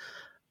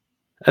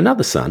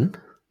 Another son,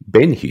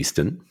 Ben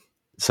Houston.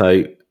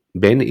 So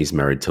Ben is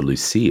married to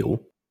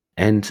Lucille,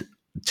 and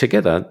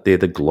together they're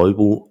the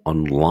global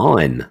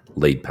online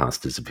lead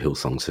pastors of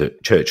Hillsong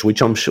Church,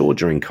 which I'm sure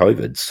during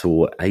COVID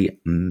saw a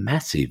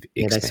massive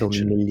Yeah, they saw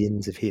expansion.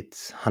 millions of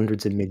hits,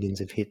 hundreds of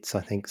millions of hits,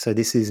 I think. So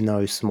this is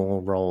no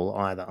small role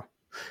either.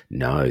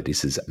 No,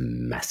 this is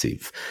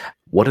massive.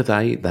 What are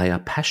they? They are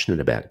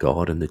passionate about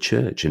God and the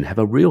church and have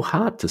a real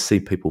heart to see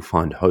people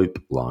find hope,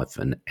 life,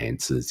 and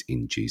answers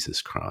in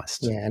Jesus Christ.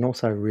 Yeah, and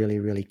also really,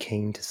 really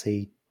keen to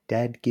see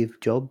Dad give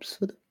jobs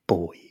for the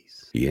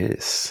boys.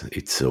 Yes,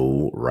 it's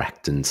all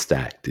racked and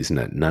stacked, isn't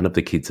it? None of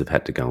the kids have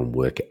had to go and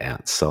work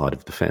outside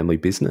of the family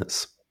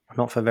business.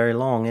 Not for very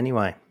long,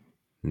 anyway.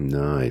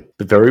 No.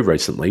 But very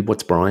recently,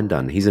 what's Brian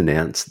done? He's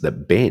announced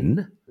that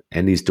Ben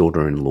and his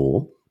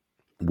daughter-in-law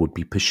would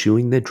be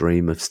pursuing their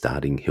dream of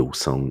starting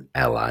Hillsong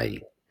LA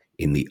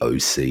in the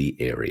OC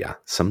area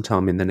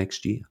sometime in the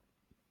next year.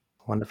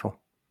 Wonderful.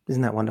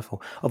 Isn't that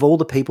wonderful? Of all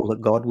the people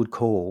that God would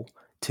call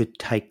to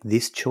take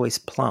this choice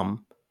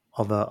plum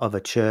of a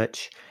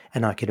church,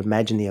 and I could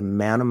imagine the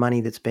amount of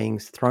money that's being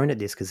thrown at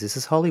this, because this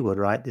is Hollywood,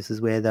 right? This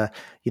is where the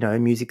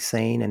music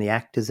scene and the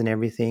actors and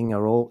everything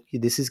are all.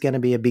 This is going to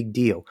be a big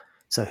deal.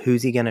 So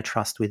who's he going to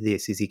trust with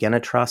this? Is he going to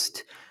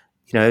trust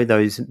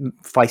those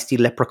feisty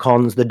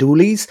leprechauns, the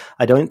doolies?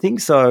 I don't think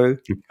so.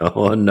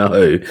 Oh,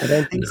 no. I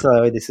don't think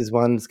so. This is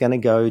one's going to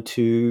go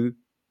to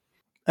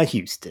a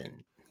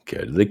Houston. Go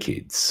to the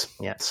kids.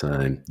 Yeah.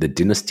 So the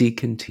dynasty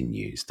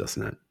continues,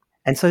 doesn't it?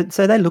 And so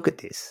they look at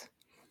this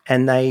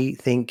and they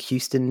think,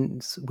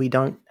 Houston's, we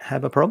don't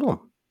have a problem.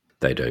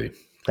 They do.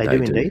 They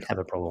do indeed have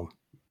a problem.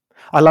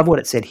 I love what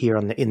it said here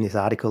in this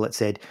article. It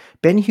said,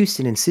 Ben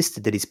Houston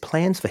insisted that his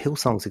plans for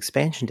Hillsong's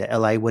expansion to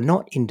LA were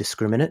not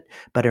indiscriminate,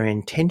 but are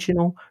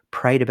intentional,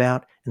 prayed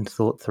about, and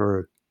thought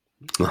through.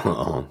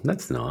 Oh,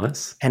 that's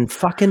nice. And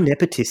fucking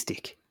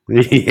nepotistic.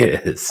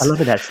 Yes. I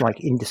love it. That's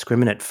like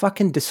indiscriminate.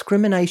 Fucking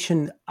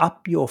discrimination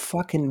up your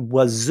fucking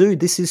wazoo.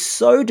 This is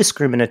so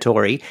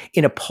discriminatory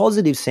in a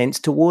positive sense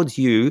towards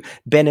you,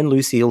 Ben and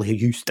Lucille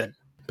Houston.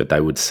 But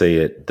they would see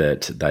it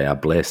that they are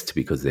blessed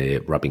because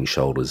they're rubbing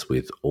shoulders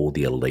with all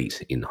the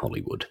elite in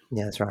Hollywood.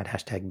 Yeah, that's right.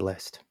 Hashtag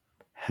blessed.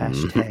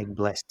 Hashtag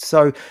blessed.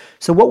 So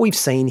what we've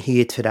seen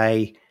here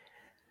today,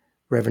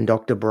 Reverend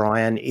Dr.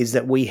 Brian, is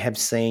that we have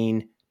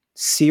seen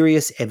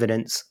serious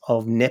evidence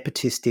of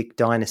nepotistic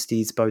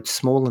dynasties, both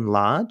small and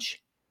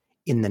large,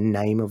 in the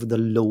name of the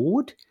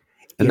Lord,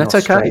 and that's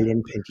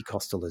Australian okay.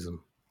 Pentecostalism.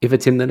 If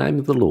it's in the name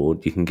of the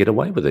Lord, you can get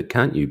away with it,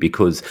 can't you?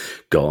 Because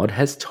God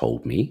has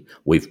told me,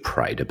 we've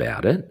prayed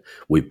about it,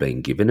 we've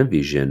been given a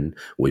vision,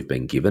 we've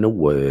been given a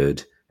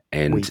word,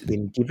 and we've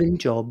been given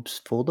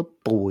jobs for the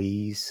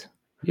boys.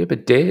 Yeah,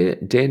 but dare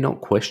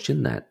not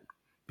question that.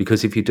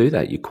 Because if you do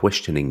that, you're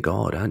questioning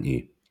God, aren't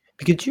you?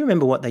 Because do you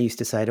remember what they used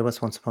to say to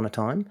us once upon a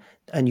time?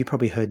 And you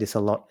probably heard this a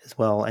lot as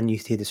well, and you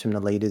hear this from the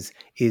leaders,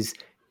 is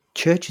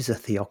church is a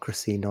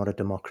theocracy, not a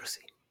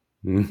democracy.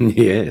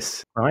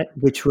 Yes. Right?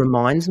 Which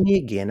reminds me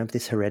again of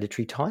this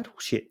hereditary title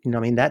shit. I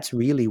mean, that's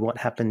really what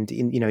happened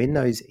in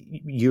those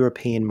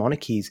European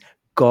monarchies.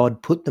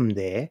 God put them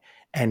there,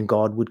 and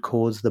God would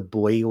cause the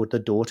boy or the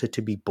daughter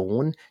to be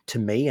born to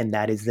me, and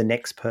that is the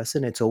next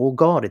person. It's all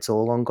God. It's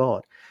all on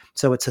God.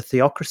 So it's a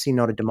theocracy,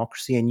 not a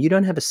democracy, and you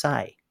don't have a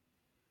say.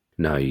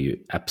 No, you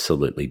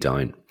absolutely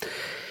don't.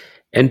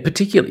 And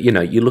particularly,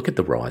 you look at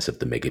the rise of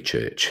the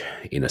megachurch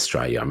in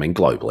Australia, I mean,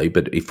 globally,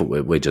 but if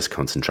we're just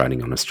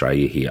concentrating on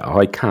Australia here,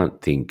 I can't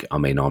think,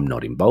 I'm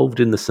not involved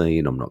in the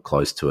scene, I'm not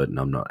close to it, and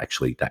I'm not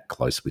actually that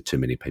close with too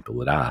many people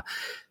that are.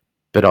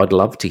 But I'd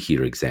love to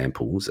hear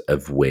examples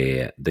of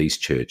where these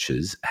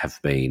churches have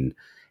been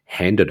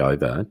handed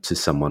over to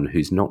someone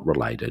who's not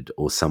related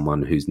or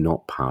someone who's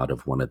not part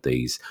of one of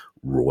these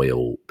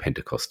royal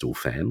Pentecostal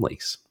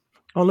families.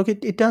 Oh, look,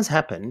 it does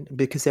happen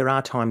because there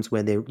are times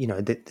where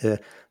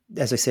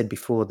as I said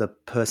before, the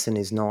person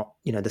is not,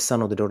 the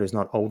son or the daughter is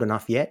not old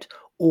enough yet,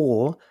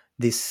 or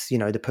this,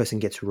 the person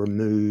gets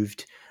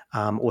removed,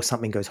 or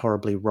something goes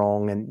horribly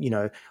wrong,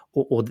 and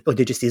or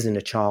there just isn't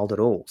a child at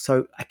all.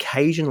 So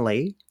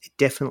occasionally, it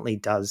definitely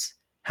does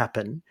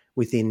happen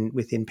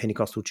within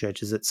Pentecostal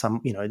churches that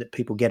that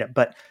people get it,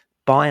 but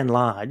by and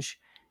large,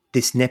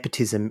 this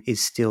nepotism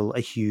is still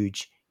a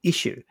huge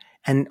issue.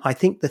 And I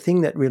think the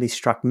thing that really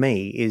struck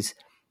me is,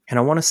 and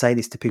I want to say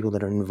this to people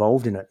that are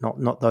involved in it,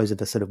 not those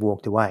of us that have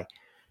walked away.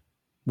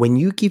 When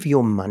you give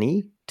your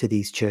money to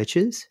these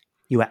churches,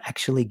 you are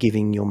actually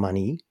giving your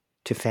money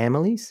to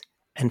families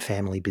and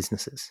family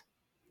businesses.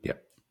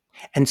 Yep.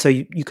 And so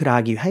you could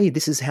argue, hey,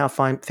 this is how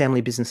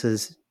family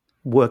businesses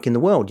work in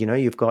the world.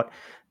 You've got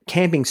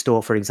Camping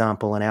Store, for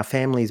example, and our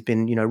family's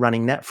been,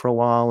 running that for a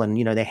while, and,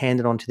 they're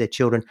handed on to their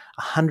children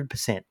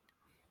 100%,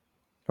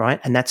 right?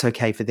 And that's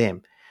okay for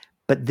them.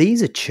 But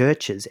these are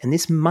churches, and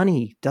this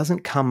money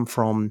doesn't come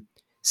from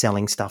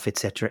selling stuff,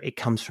 etc. It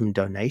comes from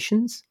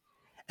donations,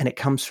 and it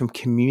comes from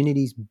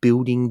communities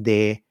building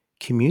their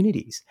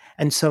communities.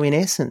 And so in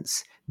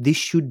essence, this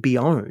should be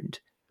owned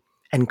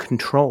and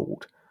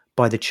controlled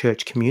by the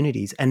church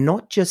communities, and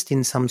not just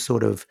in some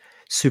sort of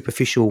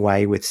superficial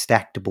way with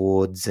stacked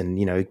boards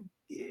and,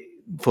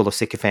 full of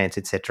sycophants,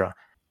 etc.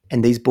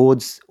 And these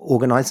boards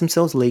organize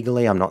themselves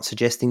legally. I'm not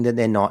suggesting that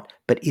they're not,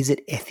 but is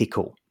it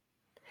ethical?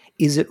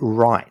 Is it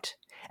right?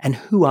 And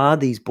who are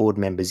these board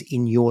members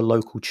in your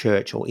local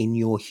church or in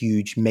your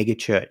huge mega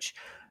church?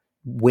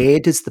 Where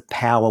does the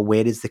power,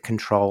 where does the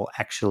control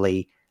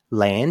actually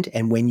land?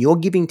 And when you're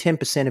giving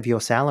 10% of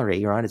your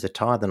salary, right, as a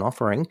tithe and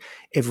offering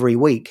every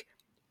week,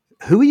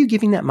 who are you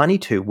giving that money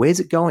to? Where's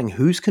it going?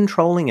 Who's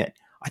controlling it?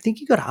 I think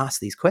you've got to ask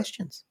these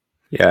questions.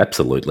 Yeah,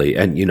 absolutely.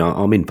 And,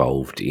 I'm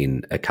involved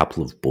in a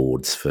couple of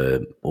boards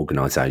for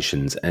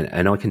organisations,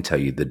 and I can tell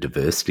you the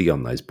diversity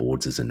on those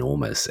boards is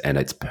enormous, and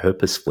it's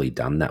purposefully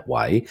done that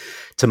way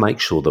to make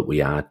sure that we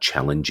are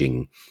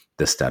challenging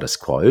the status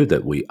quo,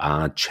 that we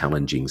are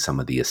challenging some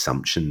of the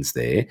assumptions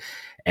there.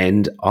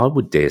 And I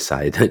would dare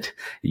say that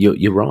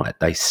you're right.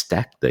 They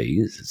stack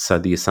these so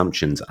the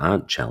assumptions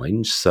aren't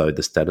challenged, so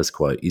the status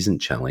quo isn't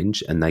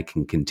challenged, and they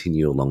can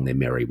continue along their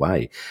merry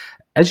way.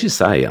 As you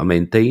say, I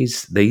mean,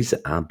 these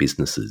are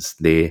businesses.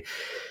 They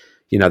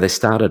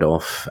started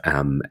off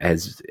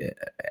as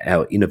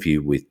our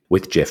interview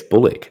with Jeff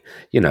Bullock.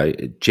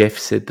 Jeff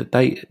said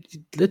that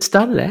it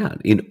started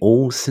out in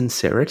all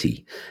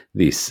sincerity,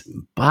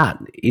 but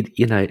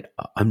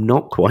I'm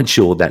not quite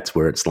sure that's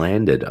where it's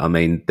landed. I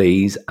mean,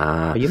 these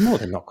are. Oh, you're more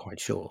than not quite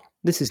sure.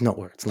 This is not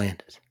where it's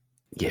landed.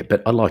 Yeah,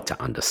 but I like to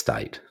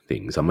understate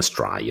things. I'm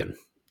Australian.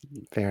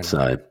 Fair enough.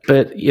 So,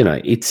 but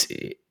it's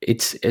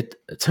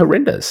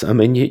horrendous. I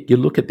mean, you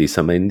look at this.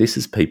 I mean, this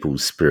is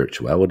people's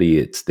spirituality.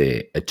 It's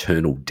their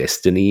eternal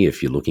destiny,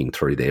 if you're looking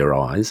through their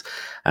eyes,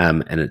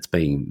 and it's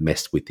being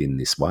messed with in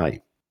this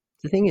way.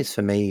 The thing is,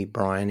 for me,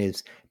 Brian,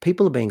 is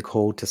people are being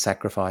called to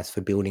sacrifice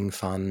for building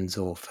funds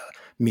or for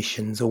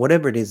missions or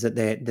whatever it is that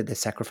they're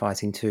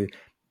sacrificing to,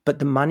 but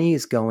the money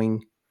is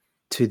going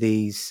to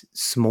these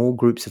small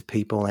groups of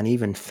people and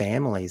even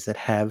families that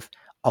have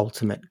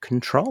ultimate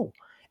control.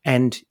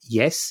 And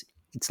yes,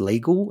 it's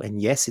legal, and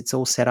yes, it's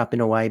all set up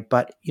in a way.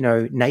 But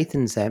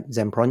Nathan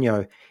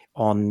Zampronio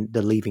on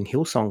the Leaving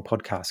Hillsong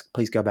podcast,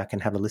 please go back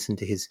and have a listen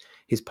to his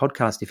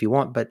podcast if you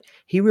want. But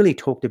he really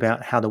talked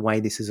about how the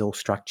way this is all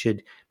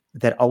structured,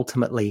 that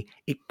ultimately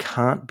it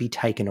can't be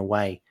taken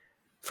away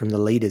from the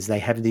leaders. They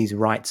have these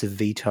rights of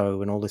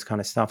veto and all this kind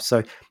of stuff.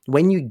 So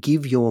when you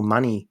give your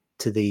money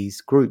to these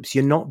groups,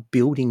 you're not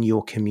building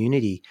your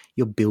community,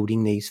 you're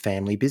building these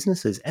family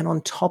businesses. And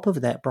on top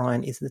of that,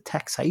 Brian, is the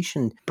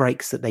taxation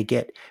breaks that they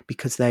get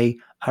because they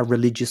are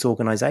religious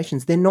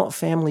organizations. They're not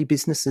family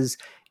businesses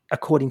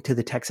according to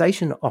the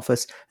taxation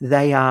office.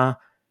 They are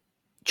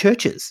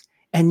churches.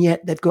 And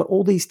yet they've got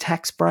all these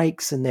tax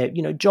breaks and they're,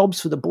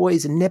 jobs for the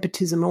boys and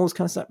nepotism and all this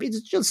kind of stuff.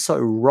 It's just so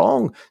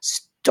wrong.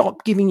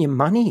 Stop giving your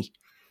money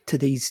to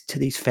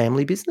these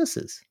family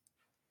businesses.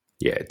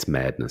 Yeah, it's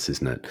madness,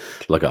 isn't it?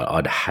 Like,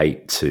 I'd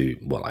hate to,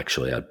 well,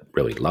 actually, I'd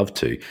really love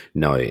to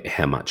know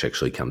how much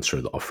actually comes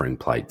through the offering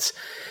plates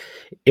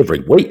every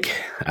week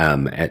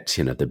at,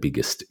 the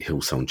biggest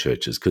Hillsong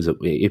churches, because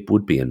it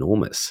would be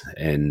enormous.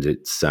 And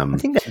it's... I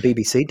think that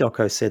BBC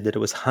doco said that it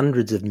was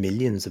hundreds of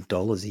millions of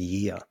dollars a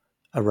year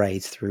are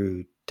raised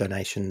through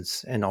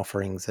donations and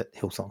offerings at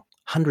Hillsong.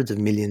 Hundreds of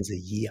millions a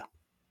year.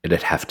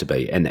 It'd have to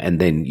be. And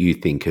then you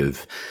think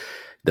of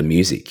the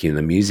music.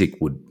 The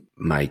music would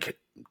make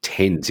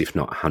tens, if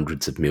not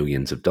hundreds of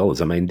millions of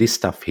dollars. I mean, this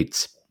stuff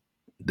hits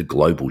the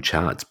global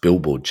charts,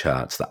 Billboard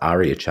charts, the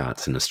ARIA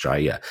charts in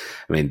Australia.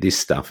 I mean, this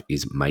stuff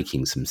is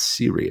making some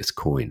serious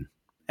coin.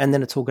 And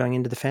then it's all going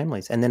into the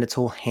families, and then it's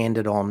all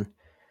handed on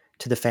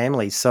to the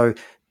families. So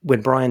when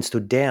Brian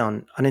stood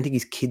down, I don't think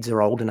his kids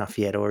are old enough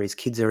yet, or his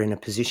kids are in a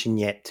position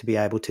yet to be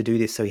able to do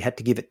this. So he had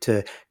to give it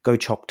to Go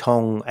Chok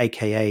Tong,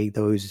 aka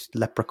those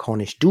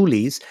leprechaunish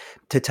doolies,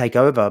 to take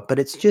over. But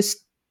it's just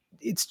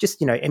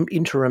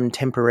interim,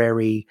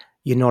 temporary,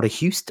 you're not a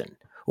Houston,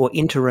 or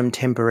interim,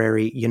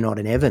 temporary, you're not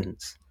an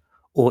Evans,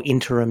 or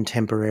interim,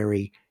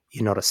 temporary,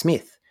 you're not a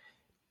Smith.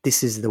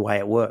 This is the way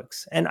it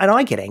works. And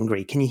I get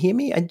angry. Can you hear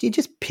me? It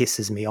just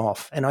pisses me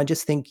off. And I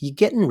just think you're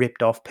getting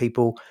ripped off,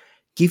 people.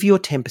 Give your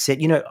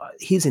 10%.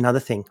 Here's another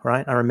thing,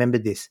 right? I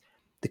remembered this.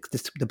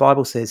 The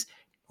Bible says,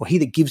 well, he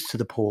that gives to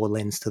the poor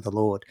lends to the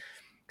Lord.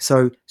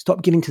 So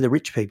stop giving to the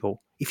rich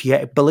people. If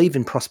you believe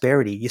in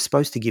prosperity, you're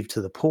supposed to give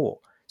to the poor.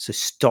 So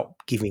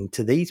stop giving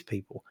to these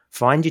people.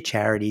 Find your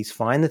charities,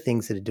 find the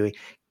things that are doing,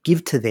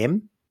 give to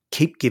them,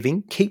 keep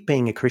giving, keep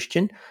being a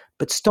Christian,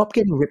 but stop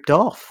getting ripped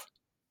off.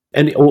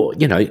 Or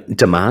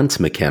demand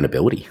some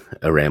accountability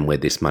around where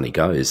this money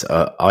goes.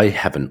 I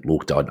haven't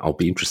looked. I'll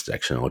be interested,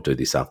 actually. I'll do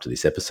this after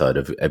this episode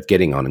of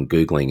getting on and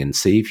Googling and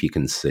see if you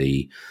can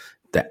see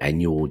the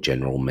annual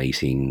general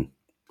meeting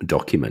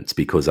documents,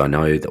 because I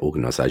know the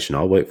organisation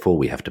I work for,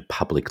 we have to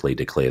publicly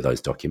declare those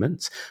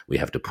documents. We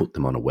have to put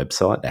them on a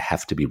website. They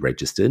have to be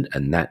registered,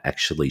 and that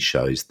actually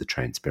shows the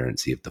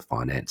transparency of the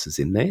finances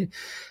in there.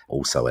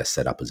 Also, our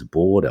setup as a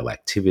board, our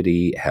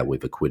activity, how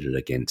we've acquitted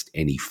against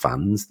any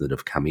funds that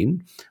have come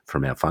in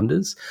from our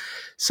funders.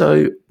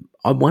 So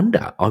I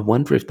wonder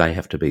if they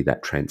have to be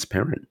that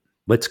transparent.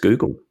 Let's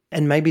Google.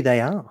 And maybe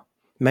they are.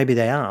 Maybe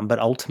they are, but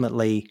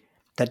ultimately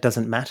that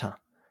doesn't matter.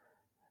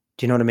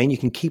 Do you know what I mean? You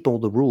can keep all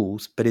the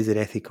rules, but is it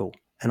ethical?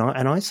 And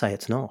I say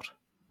it's not.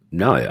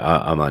 No,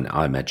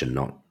 I imagine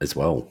not as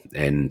well.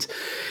 And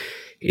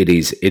it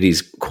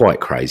is quite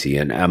crazy.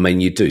 And I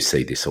mean, you do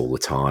see this all the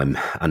time,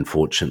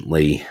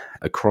 unfortunately,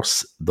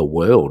 across the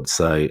world.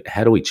 So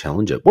how do we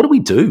challenge it? What do we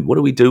do? What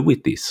do we do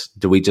with this?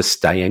 Do we just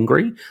stay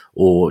angry,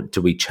 or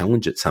do we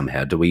challenge it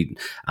somehow? Do we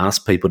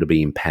ask people to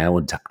be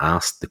empowered to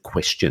ask the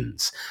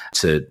questions,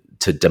 to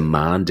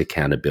demand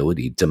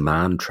accountability,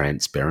 demand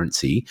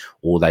transparency,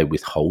 or they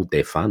withhold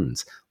their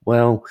funds?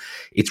 Well,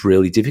 it's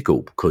really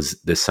difficult because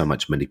there's so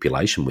much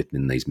manipulation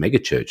within these mega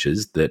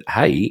churches that,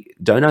 hey,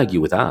 don't argue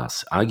with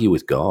us, argue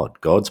with God.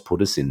 God's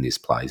put us in this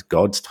place.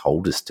 God's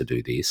told us to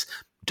do this.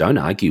 Don't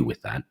argue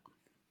with that.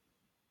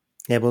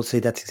 Yeah, well, see,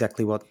 that's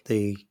exactly what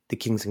the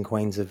kings and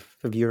queens of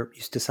Europe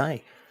used to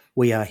say.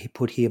 We are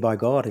put here by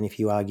God, and if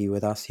you argue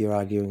with us, you're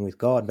arguing with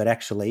God. But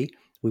actually,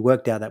 we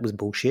worked out that was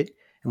bullshit,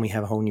 and we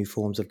have whole new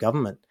forms of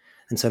government.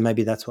 And so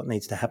maybe that's what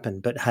needs to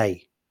happen. But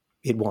hey,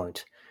 it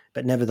won't.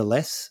 But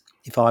nevertheless,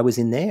 if I was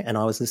in there and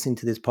I was listening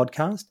to this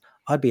podcast,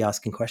 I'd be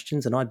asking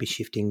questions and I'd be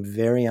shifting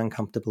very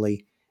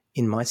uncomfortably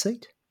in my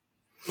seat.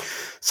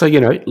 So,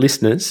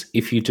 listeners,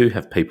 if you do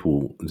have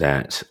people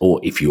that, or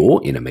if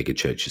you're in a mega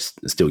church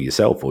still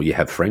yourself, or you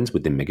have friends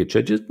within mega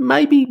churches,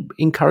 maybe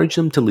encourage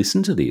them to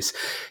listen to this.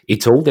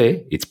 It's all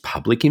there. It's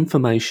public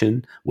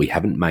information. We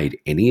haven't made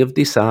any of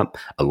this up.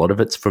 A lot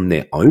of it's from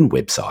their own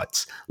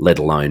websites, let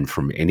alone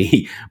from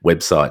any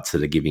websites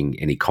that are giving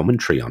any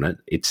commentary on it.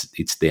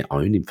 It's their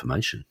own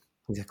information.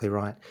 Exactly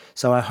right.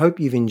 So I hope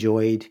you've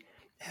enjoyed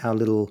our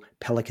little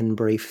Pelican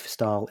Brief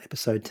style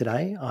episode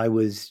today. I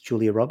was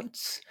Julia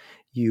Roberts.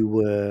 You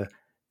were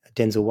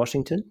Denzel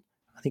Washington.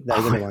 I think they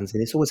were the ones in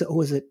this. Or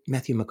was it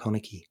Matthew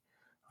McConaughey?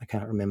 I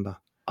can't remember.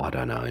 I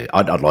don't know.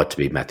 I'd like to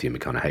be Matthew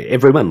McConaughey.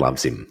 Everyone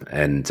loves him.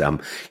 And,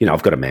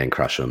 I've got a man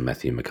crush on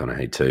Matthew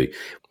McConaughey too.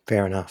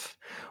 Fair enough.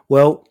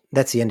 Well,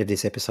 that's the end of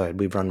this episode.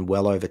 We've run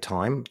well over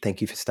time. Thank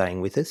you for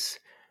staying with us.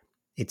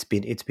 It's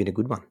been a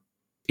good one.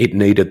 It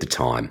needed the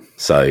time.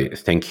 So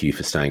thank you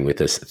for staying with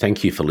us.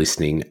 Thank you for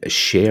listening.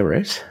 Share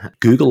it.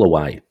 Google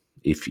away.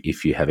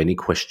 If you have any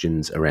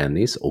questions around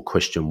this or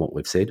question what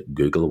we've said,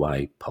 Google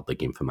away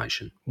public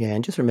information. Yeah,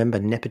 and just remember,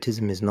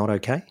 nepotism is not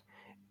okay.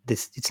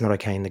 It's not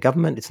okay in the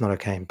government. It's not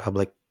okay in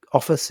public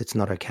office. It's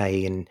not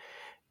okay in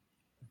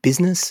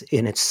business,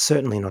 and it's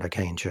certainly not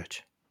okay in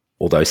church.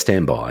 Although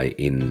stand by,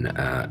 in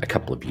a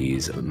couple of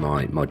years,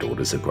 my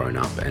daughters are grown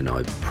up and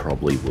I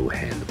probably will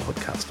hand the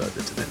podcast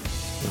over to them.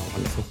 Oh,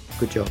 wonderful.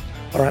 Good job.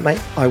 All right,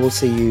 mate. I will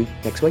see you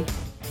next week.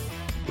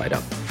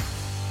 Later.